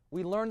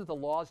 We learned that the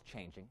law is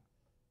changing.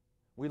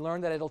 We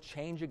learned that it'll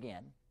change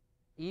again,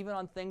 even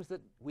on things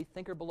that we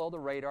think are below the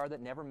radar that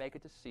never make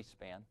it to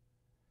C-SPAN.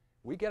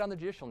 We get on the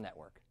Judicial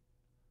Network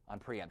on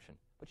preemption,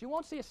 but you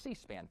won't see a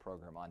C-SPAN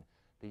program on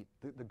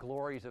the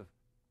glories of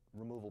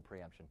removal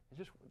preemption. It's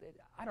just,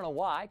 I don't know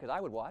why, because I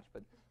would watch,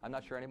 but I'm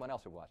not sure anyone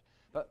else would watch.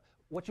 But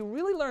what you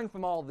really learn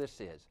from all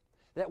this is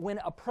that when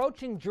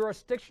approaching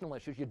jurisdictional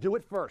issues, you do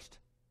it first,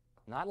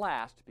 not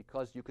last,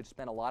 because you could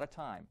spend a lot of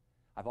time.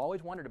 I've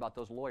always wondered about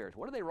those lawyers.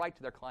 What do they write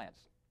to their clients?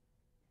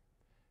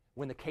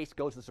 When the case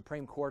goes to the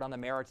Supreme Court on the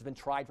merits, it's been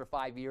tried for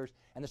 5 years,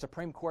 and the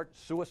Supreme Court,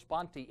 sua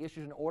sponte,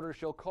 issues an order to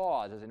show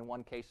cause, as in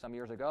one case some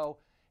years ago,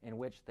 in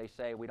which they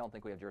say, we don't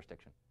think we have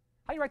jurisdiction.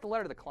 How do you write the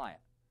letter to the client?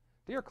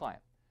 Dear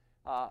client,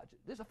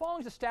 the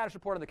following is the status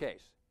report of the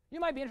case. You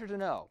might be interested to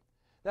know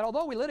that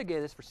although we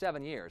litigated this for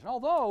 7 years, and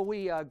although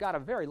we got a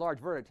very large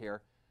verdict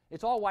here,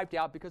 it's all wiped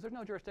out because there's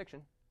no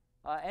jurisdiction.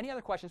 Any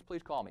other questions,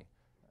 please call me.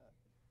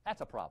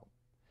 That's a problem.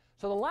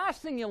 So the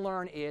last thing you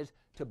learn is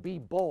to be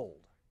bold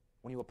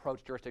when you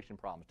approach jurisdiction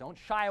problems. Don't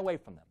shy away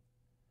from them.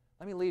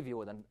 Let me leave you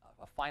with a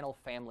final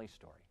family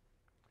story.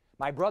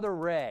 My brother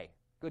Ray,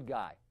 good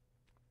guy,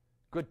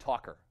 good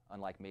talker,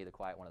 unlike me, the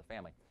quiet one of the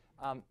family.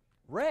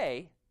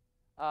 Ray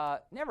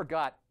never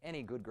got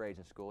any good grades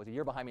in school. He was a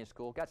year behind me in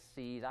school, got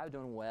C's. I was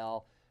doing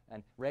well,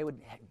 and Ray would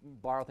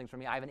borrow things from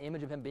me. I have an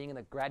image of him being in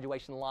the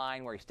graduation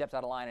line where he steps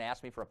out of line and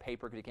asks me for a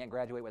paper because he can't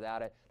graduate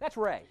without it. That's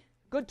Ray,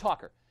 good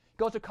talker.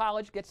 Goes to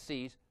college, gets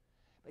C's,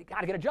 but he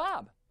got to get a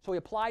job. So he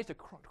applies to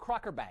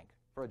Crocker Bank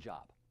for a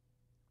job.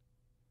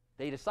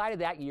 They decided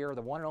that year,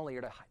 the one and only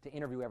year, to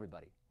interview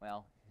everybody.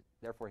 Well,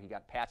 therefore he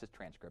got past his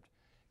transcript,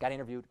 got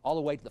interviewed all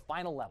the way to the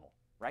final level,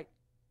 right?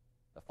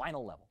 The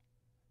final level.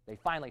 They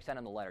finally sent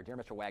him the letter. Dear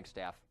Mr.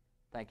 Wagstaffe,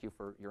 thank you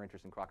for your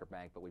interest in Crocker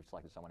Bank, but we've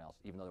selected someone else,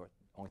 even though there were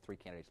only 3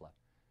 candidates left.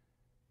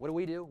 What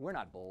do? We're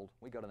not bold.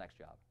 We go to the next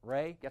job.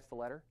 Ray gets the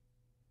letter.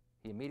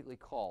 He immediately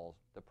calls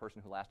the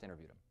person who last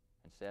interviewed him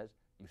and says,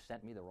 you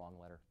sent me the wrong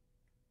letter.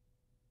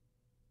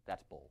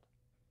 That's bold.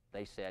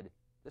 They said,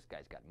 this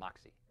guy's got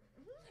moxie.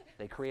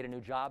 They create a new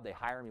job. They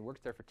hire him. He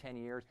works there for 10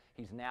 years.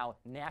 He's now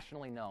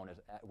nationally known as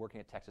working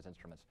at Texas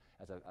Instruments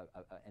as an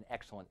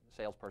excellent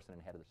salesperson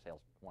and head of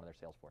one of their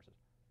sales forces.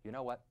 You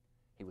know what?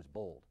 He was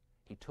bold.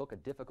 He took a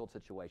difficult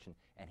situation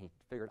and he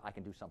figured, I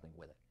can do something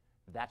with it.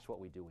 That's what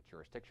we do with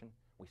jurisdiction.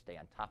 We stay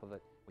on top of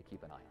it. We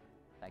keep an eye on it.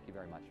 Thank you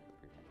very much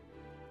for your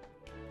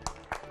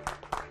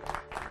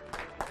attention.